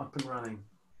and running.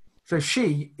 So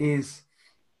she is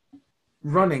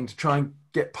running to try and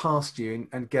get past you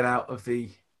and get out of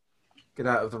the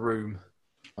room.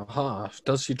 Aha,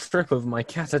 does she trip over my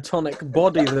catatonic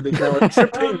body that is now a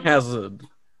tripping hazard?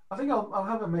 I think I'll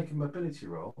have her make a mobility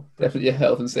roll. Definitely a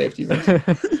health and safety roll.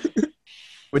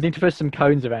 We need to put some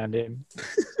cones around him.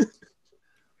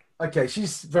 Okay,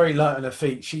 she's very light on her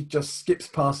feet. She just skips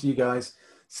past you guys,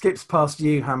 skips past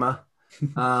you, Hammer.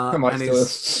 Am I and still is-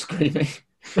 screaming?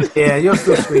 Yeah, you're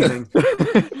still screaming.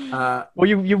 Well,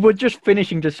 you were just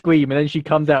finishing to scream, and then she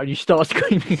comes out and you start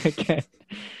screaming again.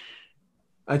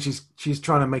 And she's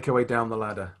trying to make her way down the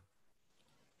ladder.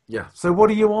 Yeah. So what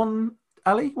are you on,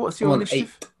 Ali? What's your I'm on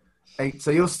initiative? 8. So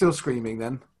you're still screaming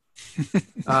then.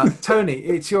 Tony,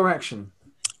 it's your action.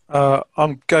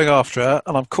 I'm going after her,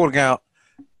 and I'm calling out,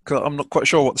 because I'm not quite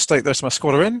sure what state the rest of my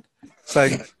squad are in,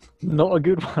 saying, Not a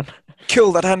good one.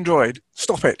 kill that android,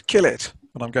 stop it, kill it.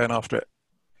 And I'm going after it.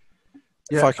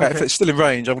 If I can, if it's still in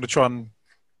range, I'm going to try and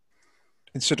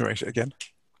incinerate it again.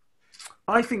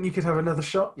 I think you could have another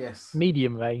shot. Yes.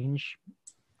 Medium range.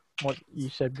 What you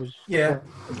said was... Yeah.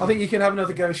 I think you can have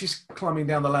another go. She's climbing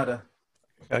down the ladder.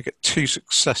 I get 2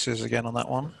 successes again on that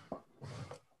one.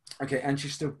 Okay, and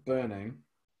she's still burning.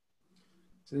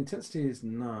 So the intensity is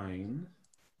 9.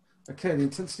 Okay, the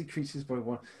intensity increases by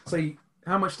 1. So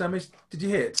how much damage did you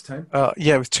hit, Tone?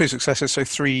 Yeah, with 2 successes, so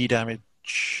 3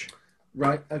 damage.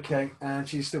 Right, okay, and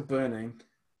she's still burning.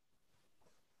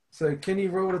 So can you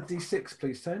roll a d6,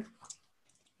 please, Tone?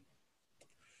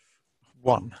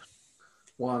 1.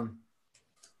 1.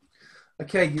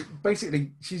 Okay,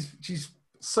 basically, she's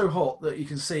so hot that you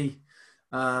can see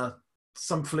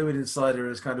some fluid inside her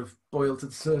has kind of boiled to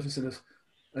the surface, and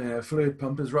a fluid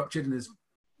pump has ruptured, and there's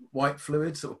white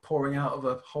fluid sort of pouring out of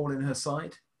a hole in her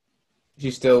side.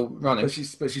 She's still running.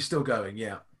 But she's still going,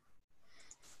 yeah.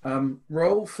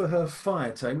 Roll for her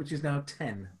fire tone, which is now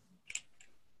 10.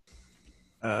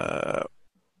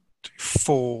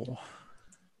 4.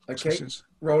 Okay, Successes.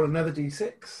 roll another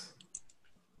d6.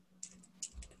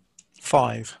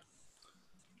 5.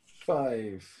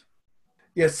 5.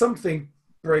 Yeah, something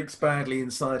breaks badly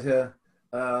inside her.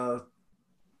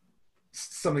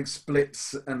 something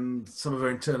splits and some of her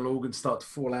internal organs start to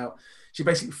fall out. She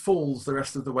basically falls the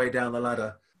rest of the way down the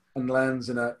ladder and lands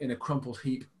in a crumpled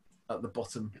heap at the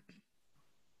bottom.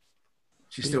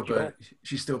 She's still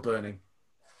burning.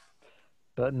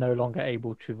 But no longer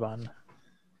able to run.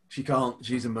 She can't.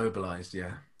 She's immobilized.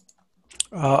 Yeah.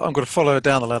 I'm going to follow her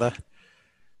down the ladder,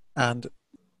 and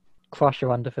Crush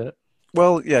her underfoot.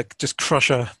 well, yeah, just crush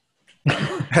her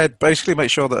head. Basically, make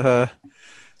sure that her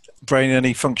brain,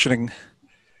 any functioning,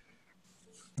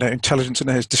 intelligence in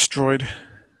her is destroyed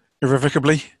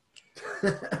irrevocably.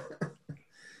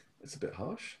 It's a bit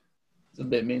harsh. It's a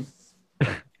bit mean.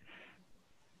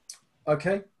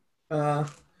 Okay.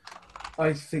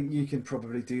 I think you can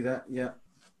probably do that. Yeah.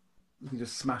 You can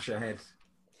just smash her head.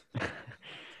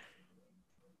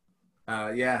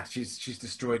 Yeah, she's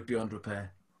destroyed beyond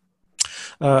repair.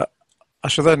 I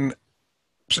shall then.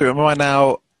 So, am I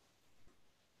now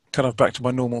kind of back to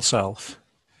my normal self?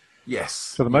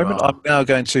 Yes. For the you moment, are. I'm now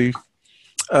going to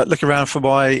look around for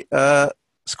my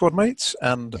squad mates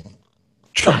and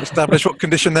try and establish what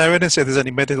condition they're in and see if there's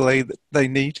any medical aid that they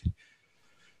need.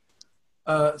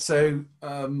 So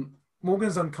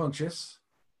Morgan's unconscious.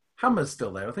 Hammer's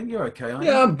still there. I think you're okay, aren't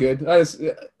you? Yeah, I'm good.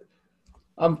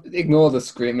 Ignore the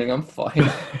screaming. I'm fine.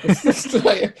 It's just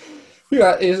like you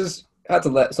just had to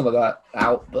let some of that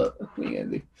out, but what are you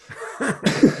gonna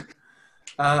do?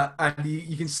 And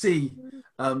you can see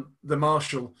the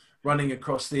marshal running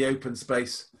across the open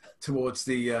space towards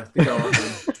the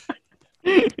garden.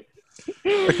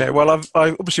 Okay, well, I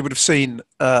obviously would have seen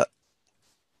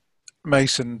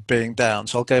Mason being down,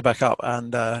 so I'll go back up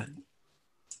and go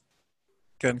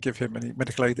and give him any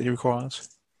medical aid that he requires.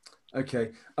 Okay.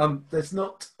 There's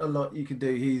not a lot you can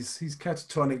do. He's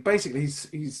catatonic. Basically,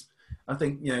 he's. I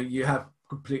think you have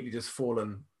completely just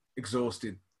fallen,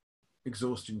 exhaustion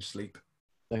sleep.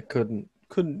 I couldn't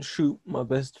shoot my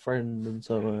best friend, and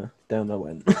so down I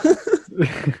went.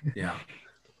 Yeah.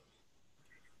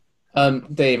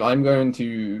 Dave, I'm going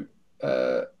to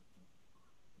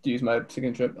use my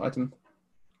signature item.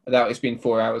 I doubt it's been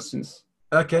 4 hours since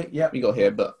Okay. Yeah. we got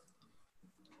here, but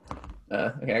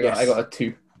okay, I got a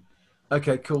 2.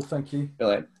 Okay. Cool. Thank you. But,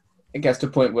 like, it gets to a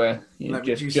point where That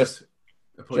just reduces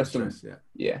a point of just some- stress,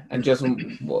 yeah, and just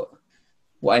what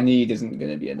I need isn't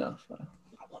going to be enough. I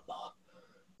want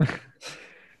more.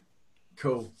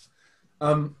 Cool.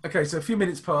 Okay. So a few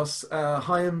minutes pass.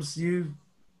 Hyams, you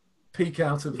peek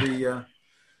out of the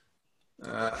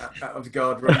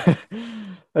guard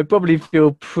room. I probably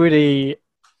feel pretty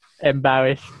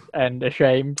embarrassed and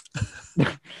ashamed.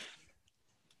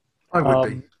 I would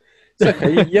be. It's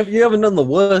okay. You haven't done the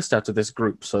worst out of this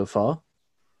group so far.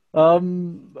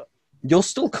 You're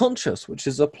still conscious, which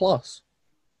is a plus.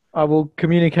 I will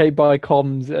communicate by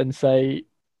comms and say,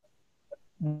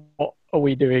 "What are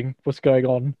we doing? What's going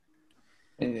on?"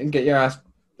 And get your ass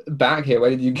back here. Where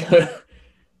did you go?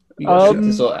 You got shit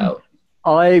to sort out.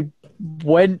 I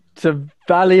went to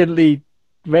valiantly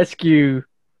rescue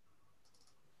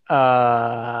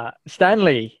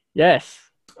Stanley. Yes,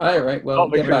 All right, well,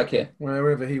 get back here.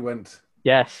 Wherever he went.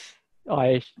 yes.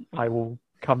 I will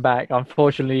come back.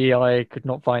 Unfortunately, I could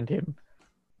not find him.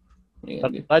 What are you But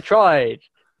gonna do? I tried,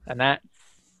 and that's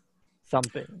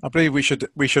something. I believe we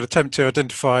should attempt to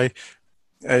identify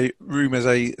a room as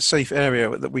a safe area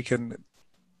that we can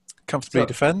comfortably So,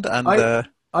 defend. And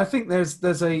I think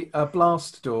there's a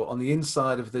blast door on the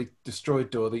inside of the destroyed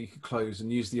door that you could close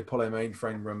and use the Apollo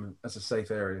mainframe room as a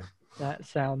safe area. That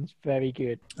sounds very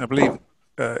good. I believe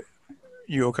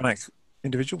you organic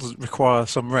individuals require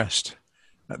some rest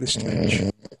at this stage.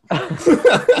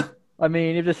 I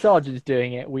mean, if the sergeant's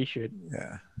doing it, we should.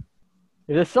 Yeah,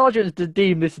 If the sergeant's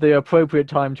deem this the appropriate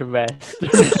time to rest,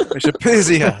 which appears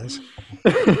he has.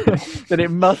 then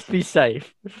it must be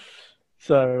safe.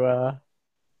 So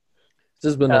This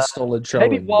has been a solid show.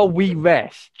 maybe while we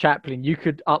rest, Chaplain, you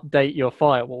could update your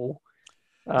firewall.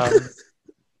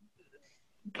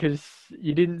 Because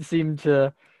you didn't seem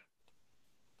to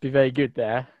be very good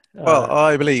there. Well,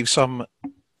 I believe some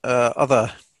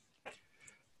other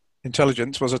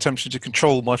intelligence was attempting to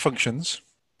control my functions.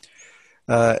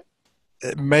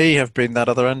 It may have been that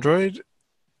other android.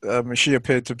 She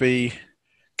appeared to be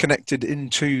connected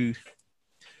into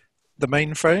the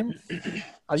mainframe.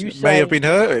 Are you So it may have saying been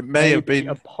her. It may have maybe been.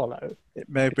 Apollo? It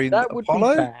may have been That would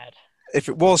Apollo. be bad. If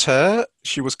it was her,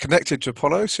 she was connected to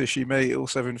Apollo, so she may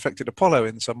also have infected Apollo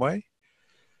in some way.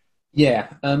 Yeah.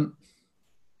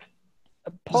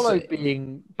 Apollo So-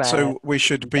 being bad. So we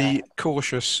should be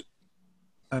cautious,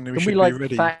 and we Can should we be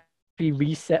ready. factory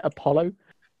reset Apollo?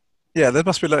 Yeah, there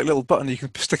must be like a little button you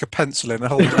can stick a pencil in and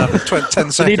hold it down for 10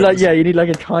 You seconds. need like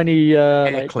a tiny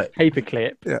like clip. paper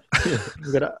clip. Yeah.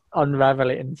 You've got to unravel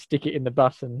it and stick it in the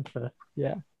button for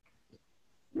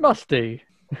Must do.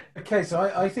 Okay, so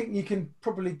I think you can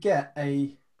probably get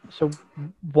a So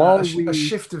while a we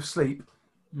shift of sleep.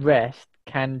 rest,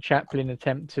 can Chaplin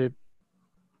attempt to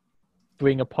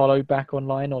bring Apollo back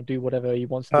online or do whatever he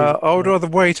wants to do? I would rather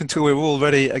wait until we're all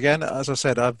ready again. As I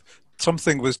said,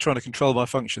 something was trying to control my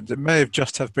functions. It may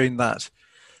have been that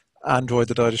android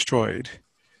that I destroyed,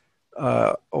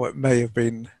 or it may have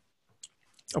been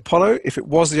Apollo. If it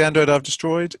was the android I've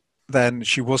destroyed, then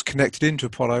she was connected into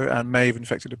Apollo and may have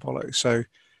infected Apollo. So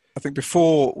I think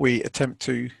before we attempt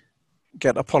to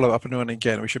get Apollo up and running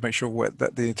again, we should make sure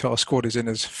that the entire squad is in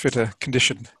as fit a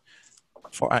condition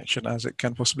for action as it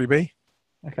can possibly be.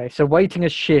 Okay, so waiting a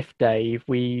shift, Dave,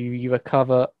 you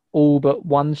recover all but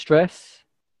one stress.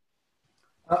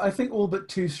 I think all but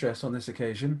 2 stress on this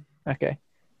occasion, Okay.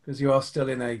 because you are still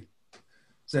in a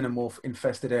xenomorph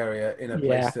infested area in a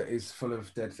place Yeah. that is full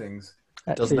of dead things.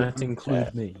 Does that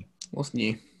include me? What's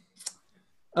new?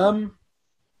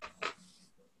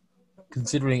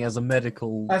 Considering as a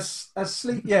medical... As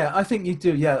sleep, yeah, I think you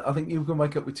do. Yeah, I think you can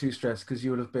wake up with 2 stress because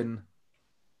you will have been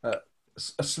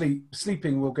asleep.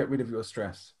 Sleeping will get rid of your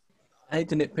stress. I hate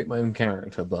to nitpick my own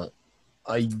character, but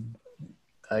a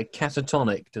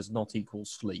catatonic does not equal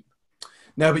sleep.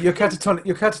 No, but you're catatonic.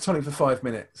 You're catatonic for 5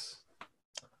 minutes.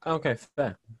 Okay,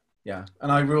 fair. Yeah,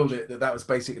 and I ruled it that was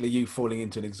basically you falling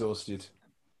into an exhausted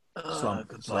slump.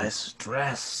 Goodbye,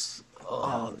 stress.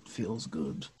 Oh, it feels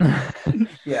good.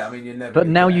 Yeah, I mean you're never. But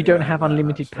gonna now get you don't anywhere have with that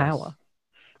unlimited stress. power.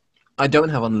 I don't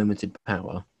have unlimited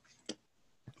power,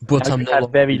 but Now I'm you no have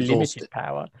longer very exhausted. limited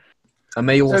power. I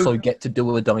may also So- get to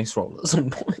do a dice roll at some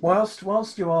point.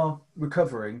 Whilst you are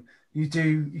recovering, you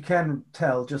can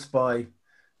tell just by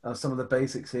some of the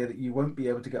basics here that you won't be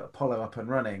able to get Apollo up and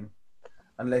running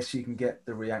unless you can get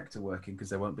the reactor working because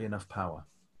there won't be enough power.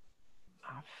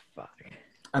 Oh, fuck.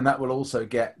 And that will also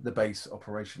get the base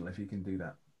operational if you can do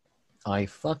that. I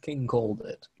fucking called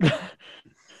it.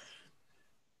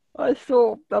 I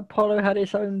thought Apollo had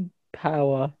its own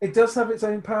power. It does have its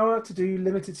own power to do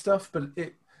limited stuff, but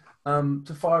it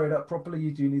to fire it up properly,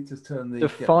 you do need to turn the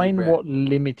Define what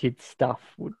limited stuff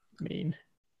would mean.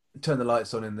 turn the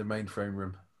lights on in the mainframe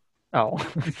room Oh.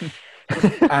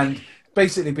 and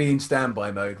basically be in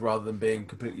standby mode rather than being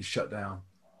completely shut down.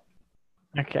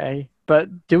 Okay.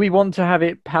 But do we want to have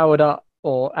it powered up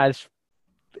or as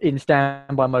in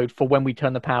standby mode for when we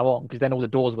turn the power on? Because then all the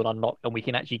doors will unlock and we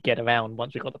can actually get around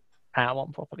once we've got the power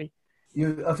on properly.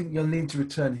 I think you'll need to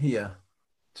return here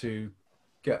to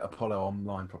get Apollo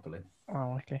online properly.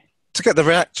 Oh, okay. To get the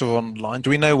reactor online, do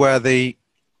we know where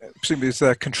presumably is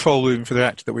there a control room for the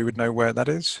reactor that we would know where that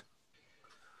is?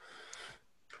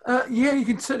 Yeah, you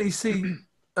can certainly see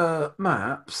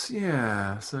maps.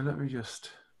 Yeah, so let me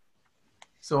just.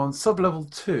 So on sub-level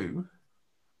 2,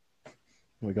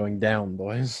 We're going down,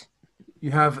 boys.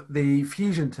 you have the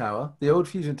fusion tower, the old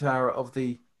fusion tower of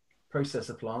the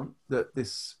processor plant that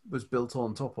this was built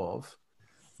on top of,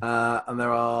 and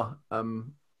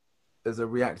there's a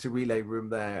reactor relay room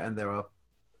there, and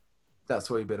that's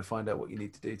where you better find out what you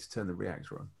need to do to turn the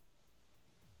reactor on.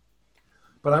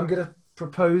 But I'm going to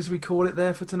propose we call it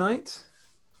there for tonight.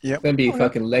 There'll be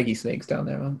fucking leggy snakes down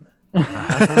there, aren't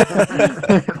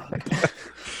there?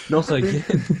 Not again.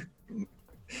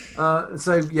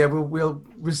 So yeah, we'll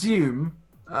resume.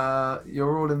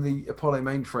 You're all in the Apollo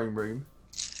mainframe room,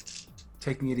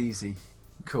 taking it easy.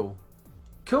 Cool,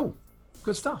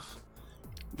 good stuff.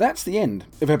 That's the end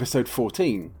of episode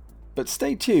 14. But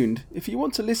stay tuned if you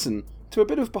want to listen to a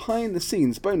bit of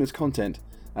behind-the-scenes bonus content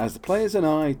as the players and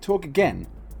I talk again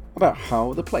about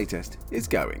how the playtest is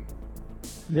going.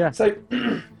 Yeah. So,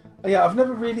 yeah, I've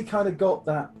never really kind of got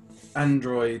that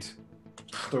Android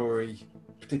story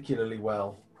particularly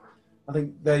well. I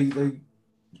think the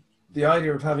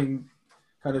idea of having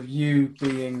kind of you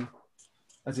being,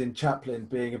 as in Chaplin,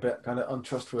 being a bit kind of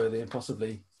untrustworthy and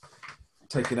possibly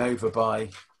taken over by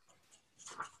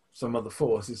some other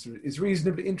force is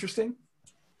reasonably interesting.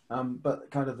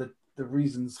 But kind of the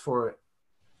reasons for it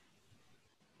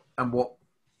and what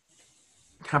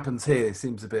happens here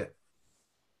seems a bit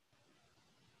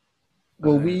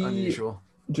unusual.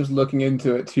 Just looking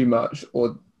into it too much,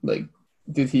 or like,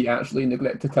 did he actually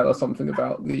neglect to tell us something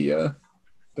about the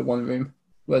one room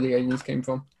where the aliens came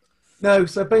from? No,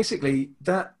 so basically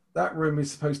that room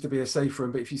is supposed to be a safe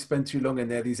room, but if you spend too long in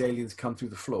there, these aliens come through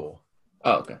the floor.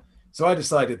 Oh, okay. So I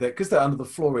decided that because they're under the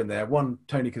floor in there, one,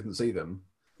 Tony couldn't see them,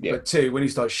 Yeah. but two, when he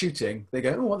starts shooting, they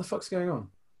go, "Oh, what the fuck's going on?"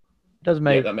 Does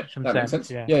make that makes some sense.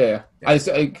 Yeah. Yeah. I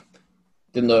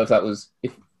didn't know if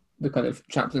the kind of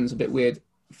chaplain's a bit weird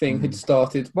thing had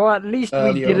started. Well, at least we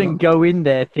Earlier didn't on. go in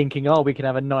there thinking, "Oh, we can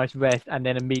have a nice rest," and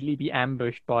then immediately be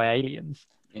ambushed by aliens.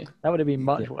 Yeah. That would have been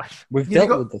much worse. We've Yeah, you dealt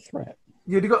got- with the threat.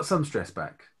 You'd have got some stress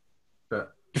back,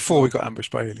 but Before we got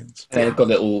ambushed by aliens. And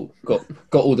then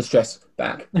got all the stress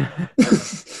back.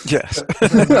 Yes. yeah,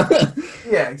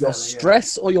 exactly. Your yeah.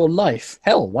 stress or your life?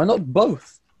 Hell, why not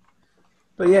both?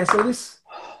 But yeah, so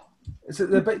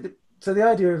the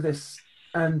idea of this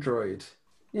android,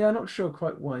 yeah, I'm not sure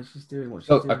quite why she's doing what she's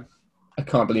Oh, doing. I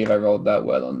can't believe I rolled that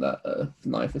well on that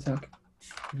knife attack.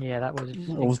 Yeah, that was. It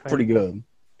was pretty good.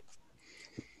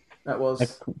 That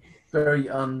was very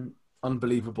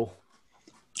unbelievable.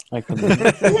 I can.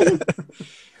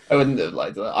 I wouldn't have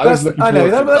liked that. I was looking I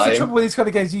forward know to that's the dying, trouble with these kind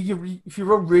of games. If you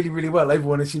roll really, really well,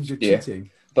 everyone assumes you're Yeah. cheating.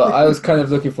 but I was kind of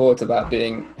looking forward to that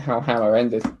being how Hammer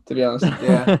ended. To be honest,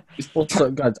 Yeah, Also,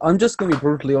 guys, I'm just going to be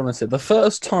brutally honest here. The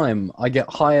first time I get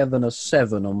higher than a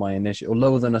 7 on my initiative, or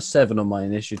lower than a 7 on my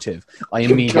initiative, I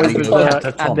Go immediately go berserk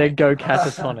and catatonic. then go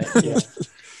catatonic. Yeah.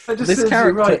 that just This serves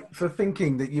character- you right for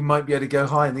thinking that you might be able to go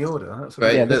high in the order. That's what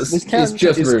Right, Yeah, that's- this it's character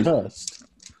just is rude. cursed.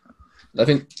 I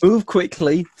think Move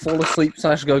quickly, fall asleep /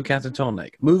 go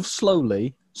catatonic. Move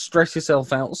slowly, stress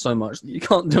yourself out so much that you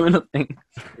can't do anything.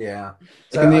 Yeah.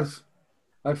 Can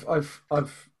So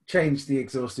I've changed the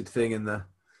exhausted thing in the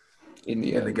in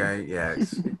the game. Yeah,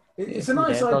 it's a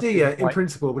nice Yeah, it does idea seem in quite-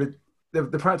 principle, but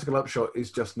the practical upshot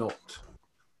is just not.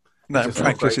 No, in Just not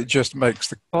practice, great. it just makes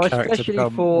the Well, character especially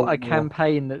become for more a and more-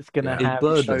 campaign that's going to Yeah. It have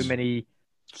so burdens. many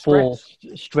Stress.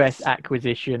 stress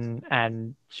acquisition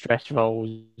and stress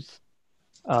rolls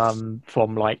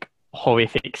from like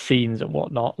horrific scenes and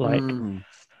whatnot. Like Mm.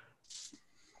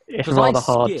 it's 'Cause I rather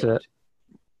hard to. skipped-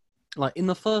 Like, in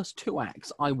the first 2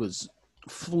 acts, I was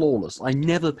flawless. I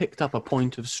never picked up a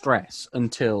point of stress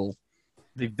until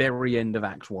the very end of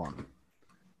Act 1.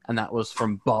 And that was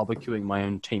from barbecuing my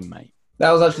own teammate.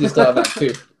 that was actually the start of Act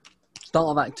 2. Start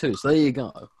of Act 2, so there you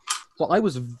go. So I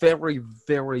was very,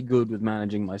 very good with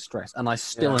managing my stress, and I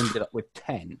still Yeah. ended up with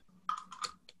 10.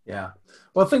 Yeah.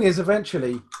 Well, the thing is,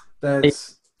 eventually,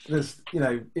 there's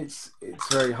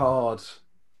it's very hard.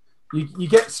 You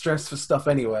get stressed for stuff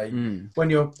anyway. Mm. When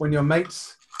your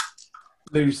mates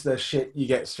lose their shit, you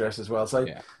get stressed as well. So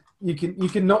Yeah. you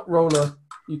cannot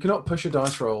push a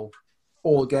dice roll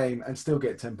all game and still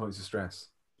get 10 points of stress.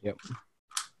 Yep.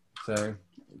 So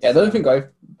Yeah, I don't think I've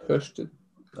pushed it.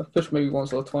 I've pushed maybe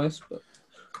once or twice, but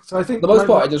I think for the most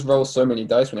part, I just roll so many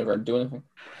dice whenever I do anything.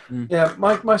 yeah,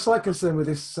 my slight concern with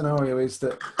this scenario is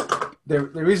that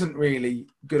there isn't really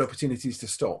good opportunities to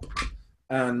stop,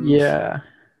 and Yeah.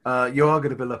 you are going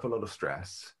to build up a lot of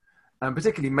stress, and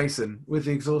particularly Mason with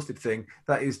the exhausted thing.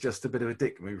 That is just a bit of a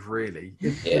dick move, really,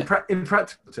 Yeah. in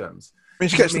practical terms. I mean,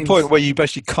 you get to the means- point where you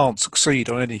basically can't succeed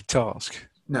on any task.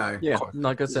 No, Yeah, Quite-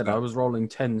 like I said, I was rolling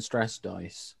 10 stress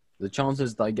dice. The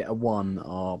chances that I get a 1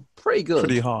 are pretty good.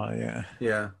 Pretty high, yeah.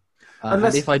 yeah, And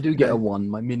Unless- if I do get yeah. a 1,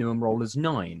 my minimum roll is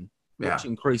 9, yeah, which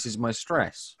increases my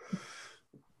stress.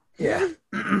 yeah.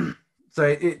 So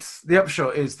it's the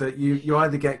upshot is that you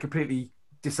either get completely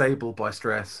disabled by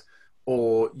stress,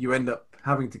 or you end up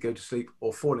having to go to sleep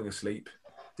or falling asleep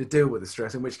to deal with the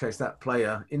stress, in which case that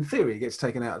player, in theory, gets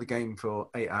taken out of the game for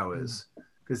 8 hours.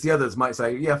 Because the others might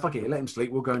say, yeah, fuck it, let him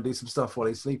sleep, we'll go and do some stuff while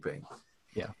he's sleeping.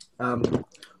 Yeah.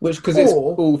 Which, because it's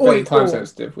Or- all or- fairly time or-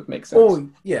 sensitive, would make sense. Or,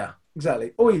 yeah,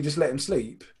 exactly. Or you just let him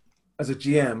sleep as a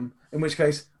GM, in which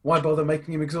case, why bother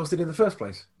making him exhausted in the first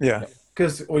place? Yeah.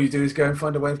 Because all you do is go and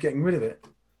find a way of getting rid of it.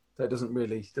 So it doesn't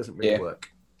really Yeah. work.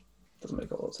 Doesn't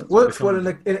make a lot of sense. Works well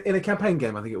in a campaign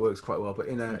game. I think it works quite well, but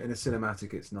in a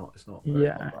cinematic, it's not. Very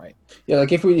Yeah. Right. Yeah,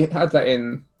 like if we had that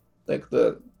in like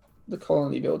the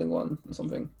colony building one or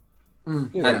something,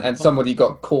 Yeah. and somebody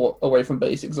got caught away from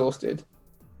base exhausted,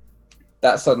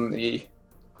 that suddenly,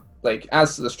 like,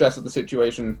 adds to the stress of the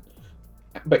situation,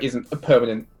 but isn't a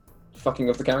permanent fucking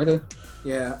of the character.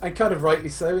 Yeah, and kind of rightly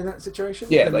so in that situation.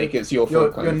 Yeah, And like it's your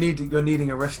you're fault. Kind of. you're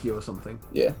needing a rescue or something.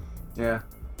 Yeah, Yeah.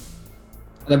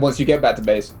 and then once you get back to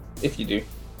base, if you do,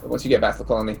 but once you get back to the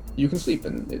colony, you can sleep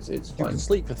and it's You fine. can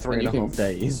sleep for 3.5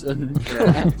 days. And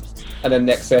Yeah. And then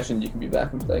next session you can be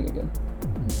back and playing again.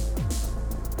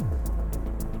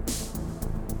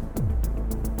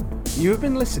 You have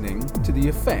been listening to The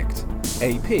Effect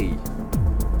AP,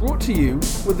 brought to you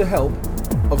with the help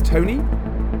of Tony,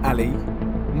 Ali,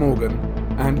 Morgan,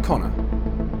 and Connor.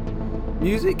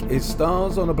 Music is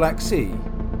Stars on a Black Sea,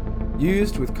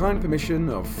 used with kind permission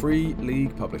of Free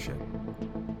League Publishing.